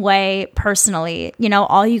some way personally, you know,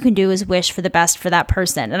 all you can do is wish for the best for that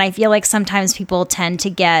person. And I feel like sometimes people tend to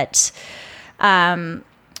get very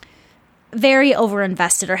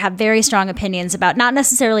overinvested or have very strong opinions about not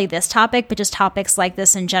necessarily this topic, but just topics like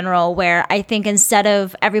this in general, where I think instead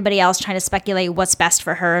of everybody else trying to speculate what's best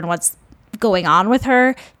for her and what's going on with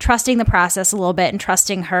her, trusting the process a little bit and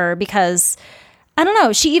trusting her, because I don't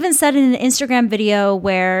know, she even said in an Instagram video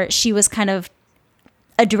where she was kind of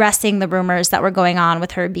addressing the rumors that were going on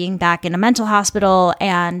with her being back in a mental hospital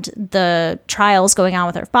and the trials going on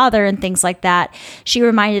with her father and things like that, she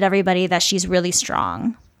reminded everybody that she's really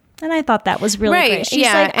strong. And I thought that was really great. She's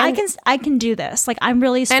like, I can do this. Like, I'm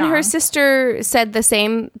really strong. And her sister said the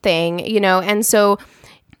same thing, you know, and so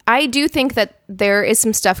I do think that there is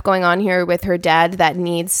some stuff going on here with her dad that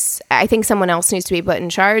I think someone else needs to be put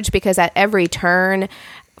in charge, because at every turn,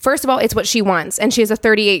 first of all, it's what she wants. And she's a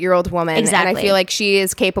 38-year-old woman. Exactly. And I feel like she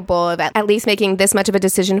is capable of at least making this much of a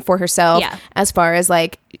decision for herself as far as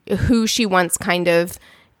like who she wants kind of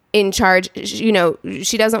in charge. You know,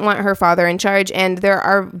 she doesn't want her father in charge. And there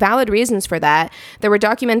are valid reasons for that. There were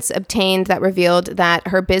documents obtained that revealed that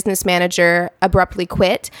her business manager abruptly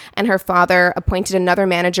quit and her father appointed another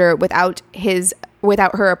manager without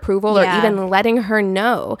her approval or even letting her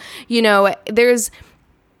know. You know, there's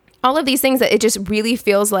all of these things that it just really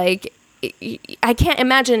feels like I can't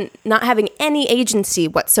imagine not having any agency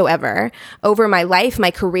whatsoever over my life,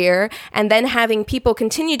 my career, and then having people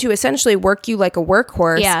continue to essentially work you like a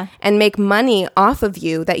workhorse and make money off of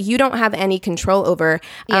you that you don't have any control over.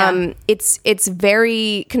 It's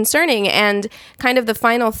very concerning. And kind of the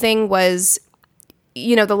final thing was,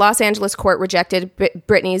 the Los Angeles court rejected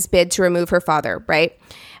Britney's bid to remove her father, right?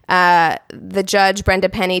 The judge, Brenda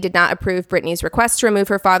Penny, did not approve Britney's request to remove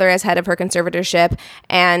her father as head of her conservatorship.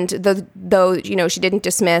 And though she didn't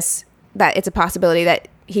dismiss that it's a possibility that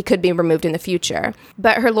he could be removed in the future.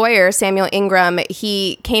 But her lawyer, Samuel Ingram,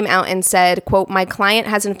 he came out and said, quote, "My client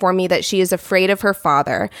has informed me that she is afraid of her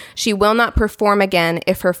father. She will not perform again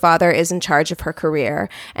if her father is in charge of her career."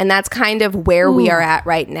 And that's kind of where we are at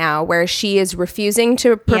right now, where she is refusing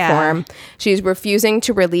to perform. Yeah. She's refusing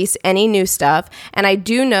to release any new stuff. And I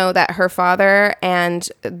do know that her father and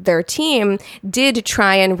their team did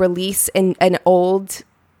try and release an old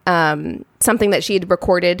something that she had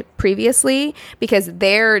recorded previously, because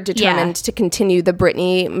they're determined to continue the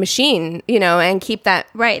Britney machine, and keep that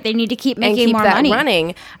right. They need to keep making more money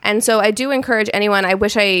running. And so I do encourage anyone. I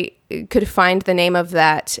wish I could find the name of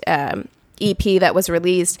that EP that was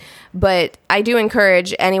released, but I do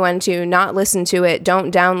encourage anyone to not listen to it.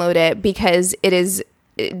 Don't download it, because it is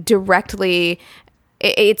directly.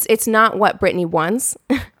 It's not what Britney wants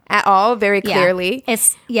at all. Very clearly,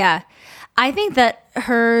 I think that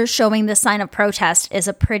her showing the sign of protest is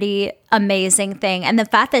a pretty amazing thing. And the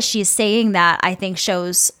fact that she's saying that, I think,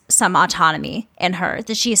 shows some autonomy in her.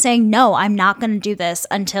 That she's saying, no, I'm not going to do this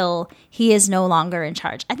until he is no longer in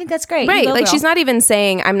charge. I think that's great. Right. Like, she's not even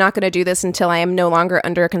saying, I'm not going to do this until I am no longer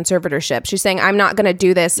under a conservatorship. She's saying, I'm not going to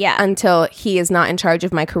do this until he is not in charge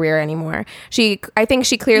of my career anymore. I think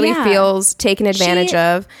she clearly feels taken advantage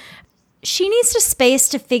of. She needs to space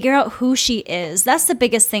to figure out who she is. That's the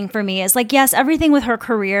biggest thing for me, is like, yes, everything with her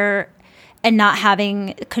career and not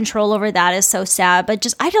having control over that is so sad,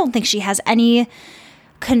 but I don't think she has any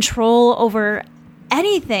control over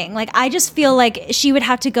anything. Like, I just feel like she would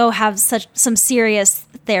have to go have some serious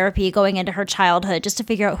therapy going into her childhood just to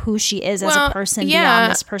figure out who she is as a person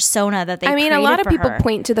beyond this persona that they created. A lot of people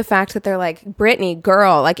point to the fact that they're like, Britney,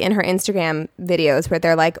 girl, like in her Instagram videos where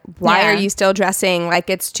they're like, why are you still dressing like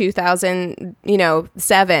it's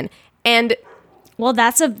 2007? And well,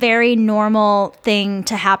 that's a very normal thing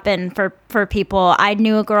to happen for people. I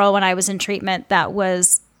knew a girl when I was in treatment that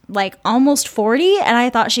was like almost 40, and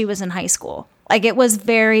I thought she was in high school. Like, it was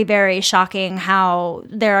very, very shocking how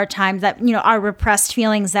there are times that, our repressed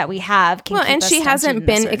feelings that we have can keep and us she hasn't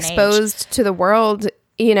been exposed age. To the world,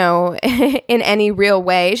 in any real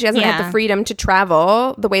way. She hasn't had the freedom to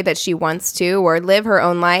travel the way that she wants to, or live her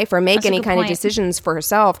own life, or make any kind of decisions for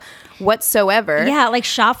herself whatsoever. Yeah, like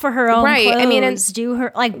shop for her own clothes, I mean, and do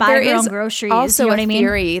her, like, buy her own groceries. Also, you know what I mean?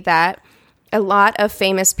 Theory that a lot of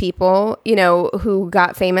famous people, who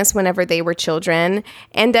got famous whenever they were children,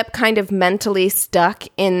 end up kind of mentally stuck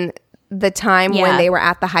in the time when they were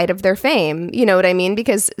at the height of their fame. You know what I mean?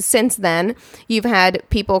 Because since then, you've had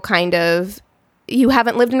people you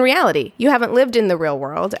haven't lived in reality. You haven't lived in the real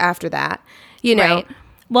world after that, Right.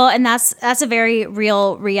 Well, and that's a very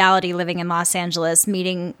real reality, living in Los Angeles,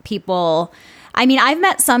 meeting people. I mean, I've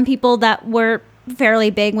met some people that were fairly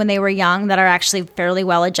big when they were young that are actually fairly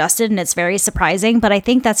well adjusted, and it's very surprising. But I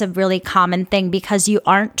think that's a really common thing, because you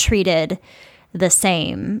aren't treated the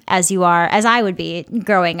same as I would be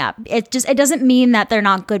growing up. It doesn't mean that they're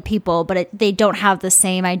not good people, but they don't have the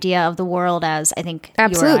same idea of the world as I think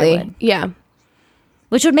absolutely you or I would. Yeah.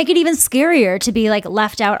 Which would make it even scarier to be like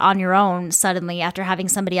left out on your own suddenly after having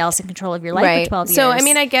somebody else in control of your life for 12 years. So, I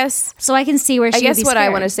mean, I guess... So I can see where she would be what scared. I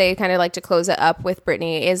want to say, kind of like to close it up with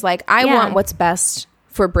Britney, is like, I want what's best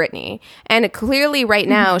for Britney. And clearly right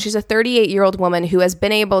now, she's a 38-year-old woman who has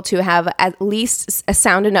been able to have at least a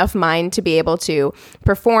sound enough mind to be able to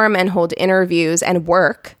perform and hold interviews and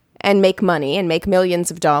work and make money and make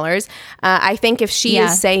millions of dollars. I think if she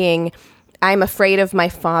is saying, I'm afraid of my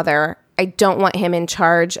father, I don't want him in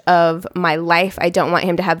charge of my life, I don't want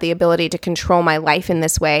him to have the ability to control my life in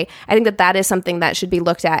this way, I think that is something that should be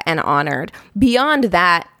looked at and honored. Beyond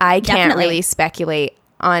that, I can't really speculate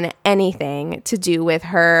on anything to do with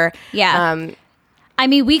her. Yeah. I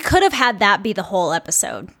mean, we could have had that be the whole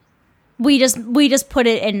episode. We just put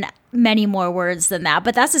it in many more words than that,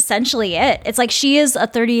 but that's essentially it. It's like, she is a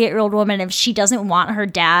 38-year-old woman. If she doesn't want her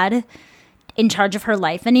dad in charge of her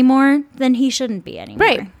life anymore, then he shouldn't be anymore.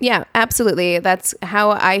 Right. Yeah, absolutely. That's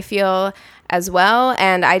how I feel as well.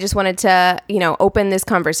 And I just wanted to, open this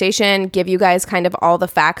conversation, give you guys kind of all the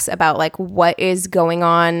facts about like what is going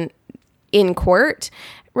on in court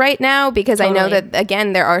right now, because I know that,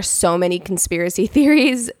 again, there are so many conspiracy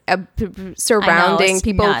theories surrounding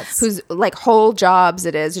people whose like whole jobs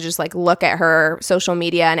it is to just like look at her social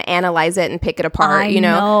media and analyze it and pick it apart. I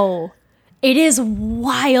know. It is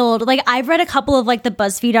wild. Like, I've read a couple of like the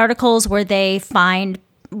BuzzFeed articles where they find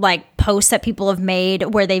like posts that people have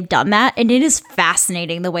made where they've done that, and it is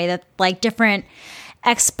fascinating the way that like different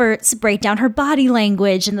experts break down her body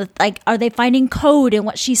language and are they finding code in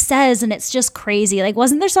what she says, and it's just crazy. Like,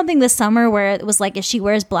 wasn't there something this summer where it was like if she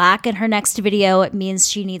wears black in her next video it means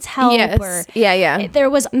she needs help? Yes. Or There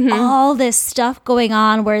was all this stuff going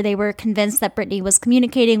on where they were convinced that Britney was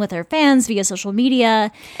communicating with her fans via social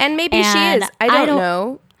media, and maybe she is. I don't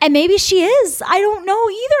know. And maybe she is. I don't know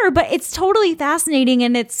either, but it's totally fascinating,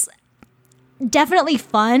 and it's definitely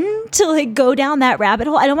fun to like go down that rabbit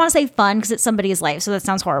hole. I don't want to say fun because it's somebody's life, so that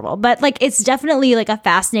sounds horrible, but like it's definitely like a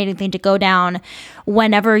fascinating thing to go down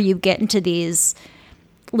whenever you get into these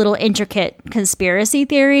little intricate conspiracy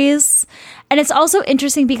theories. And it's also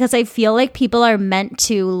interesting because I feel like people are meant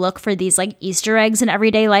to look for these like Easter eggs in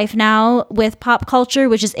everyday life now with pop culture,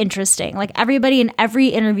 which is interesting. Like everybody in every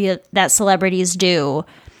interview that celebrities do,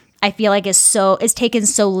 I feel like is taken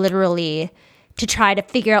so literally to try to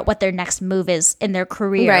figure out what their next move is in their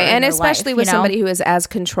career. Right, and especially with somebody who is as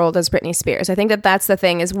controlled as Britney Spears. I think that that's the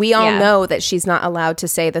thing, is we all know that she's not allowed to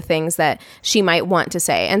say the things that she might want to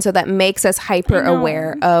say. And so that makes us hyper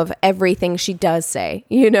aware of everything she does say,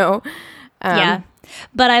 you know? Yeah.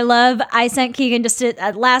 But I sent Keegan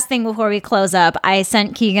last thing before we close up, I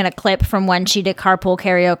sent Keegan a clip from when she did Carpool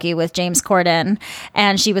Karaoke with James Corden,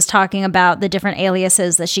 and she was talking about the different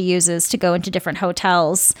aliases that she uses to go into different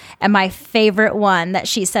hotels. And my favorite one that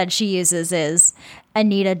she said she uses is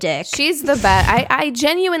Anita Dick. She's the best. I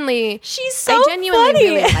genuinely funny.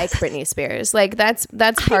 Really like Britney Spears. Like that's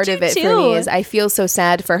part of it for me, is I feel so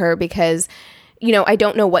sad for her because, you know, I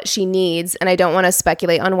don't know what she needs and I don't want to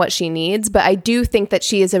speculate on what she needs, but I do think that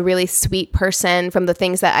she is a really sweet person from the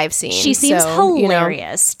things that I've seen. She seems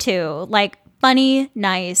hilarious too. Like funny,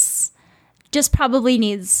 nice, just probably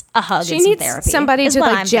needs a hug. She needs therapy, somebody to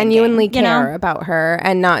like genuinely care about her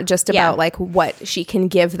and not just about like what she can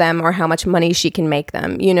give them or how much money she can make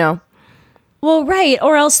them, you know? Well, right.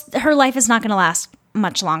 Or else her life is not going to last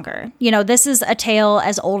much longer. You know, this is a tale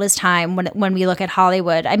as old as time when we look at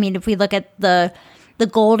Hollywood. I mean, if we look at the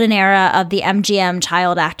golden era of the MGM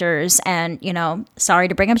child actors, and, you know, sorry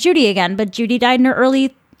to bring up Judy again, but Judy died in her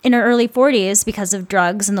early 40s because of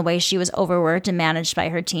drugs and the way she was overworked and managed by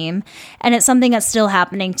her team. And it's something that's still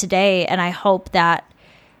happening today. And I hope that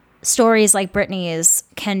stories like Britney's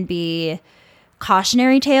can be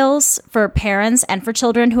cautionary tales for parents and for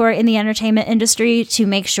children who are in the entertainment industry, to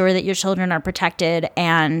make sure that your children are protected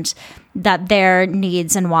and that their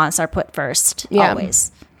needs and wants are put first,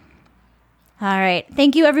 always. All right.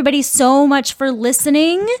 Thank you, everybody, so much for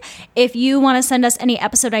listening. If you want to send us any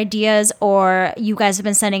episode ideas, or you guys have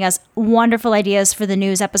been sending us wonderful ideas for the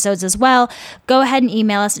news episodes as well, go ahead and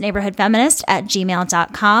email us at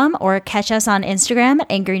neighborhoodfeminist@gmail.com, or catch us on Instagram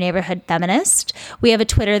at Angry Neighborhood Feminist. We have a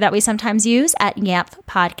Twitter that we sometimes use at YANF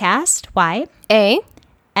Podcast. YANF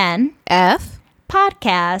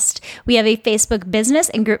Podcast. We have a Facebook business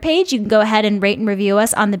and group page. You can go ahead and rate and review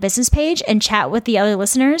us on the business page and chat with the other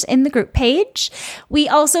listeners in the group page. We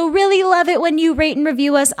also really love it when you rate and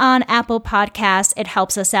review us on Apple Podcasts. It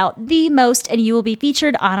helps us out the most, and you will be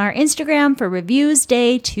featured on our Instagram for Reviews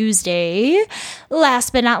Day Tuesday.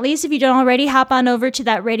 Last but not least, if you don't already, hop on over to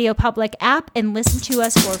that Radio Public app and listen to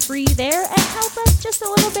us for free there and help us just a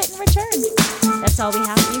little bit in return. That's all we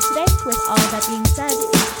have for you today. With all of that being said,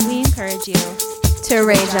 we encourage you to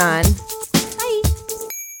rage on. Bye.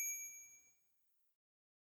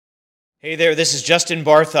 Hey there, this is Justin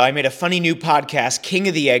Bartha. I made a funny new podcast, King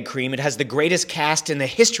of the Egg Cream. It has the greatest cast in the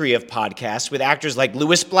history of podcasts, with actors like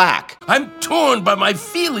Louis Black. I'm torn by my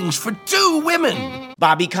feelings for two women.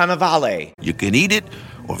 Bobby Cannavale. You can eat it,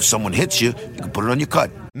 or if someone hits you, you can put it on your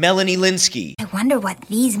cut. Melanie Linsky. I wonder what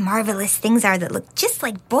these marvelous things are that look just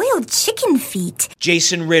like boiled chicken feet.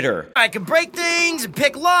 Jason Ritter. I can break things and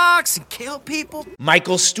pick locks and kill people.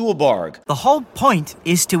 Michael Stuhlbarg. The whole point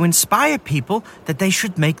is to inspire people that they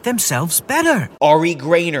should make themselves better. Ari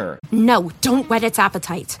Grainer. No, don't whet its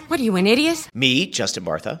appetite. What are you, an idiot? Me, Justin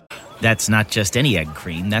Bartha. That's not just any egg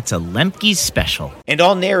cream, that's a Lemke's special. And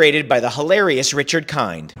all narrated by the hilarious Richard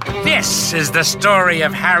Kind. This is the story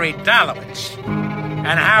of Harry Dalowitz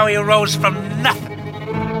and how he rose from nothing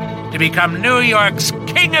to become New York's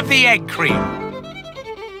King of the Egg Cream.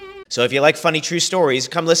 So if you like funny true stories,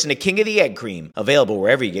 come listen to King of the Egg Cream, available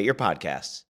wherever you get your podcasts.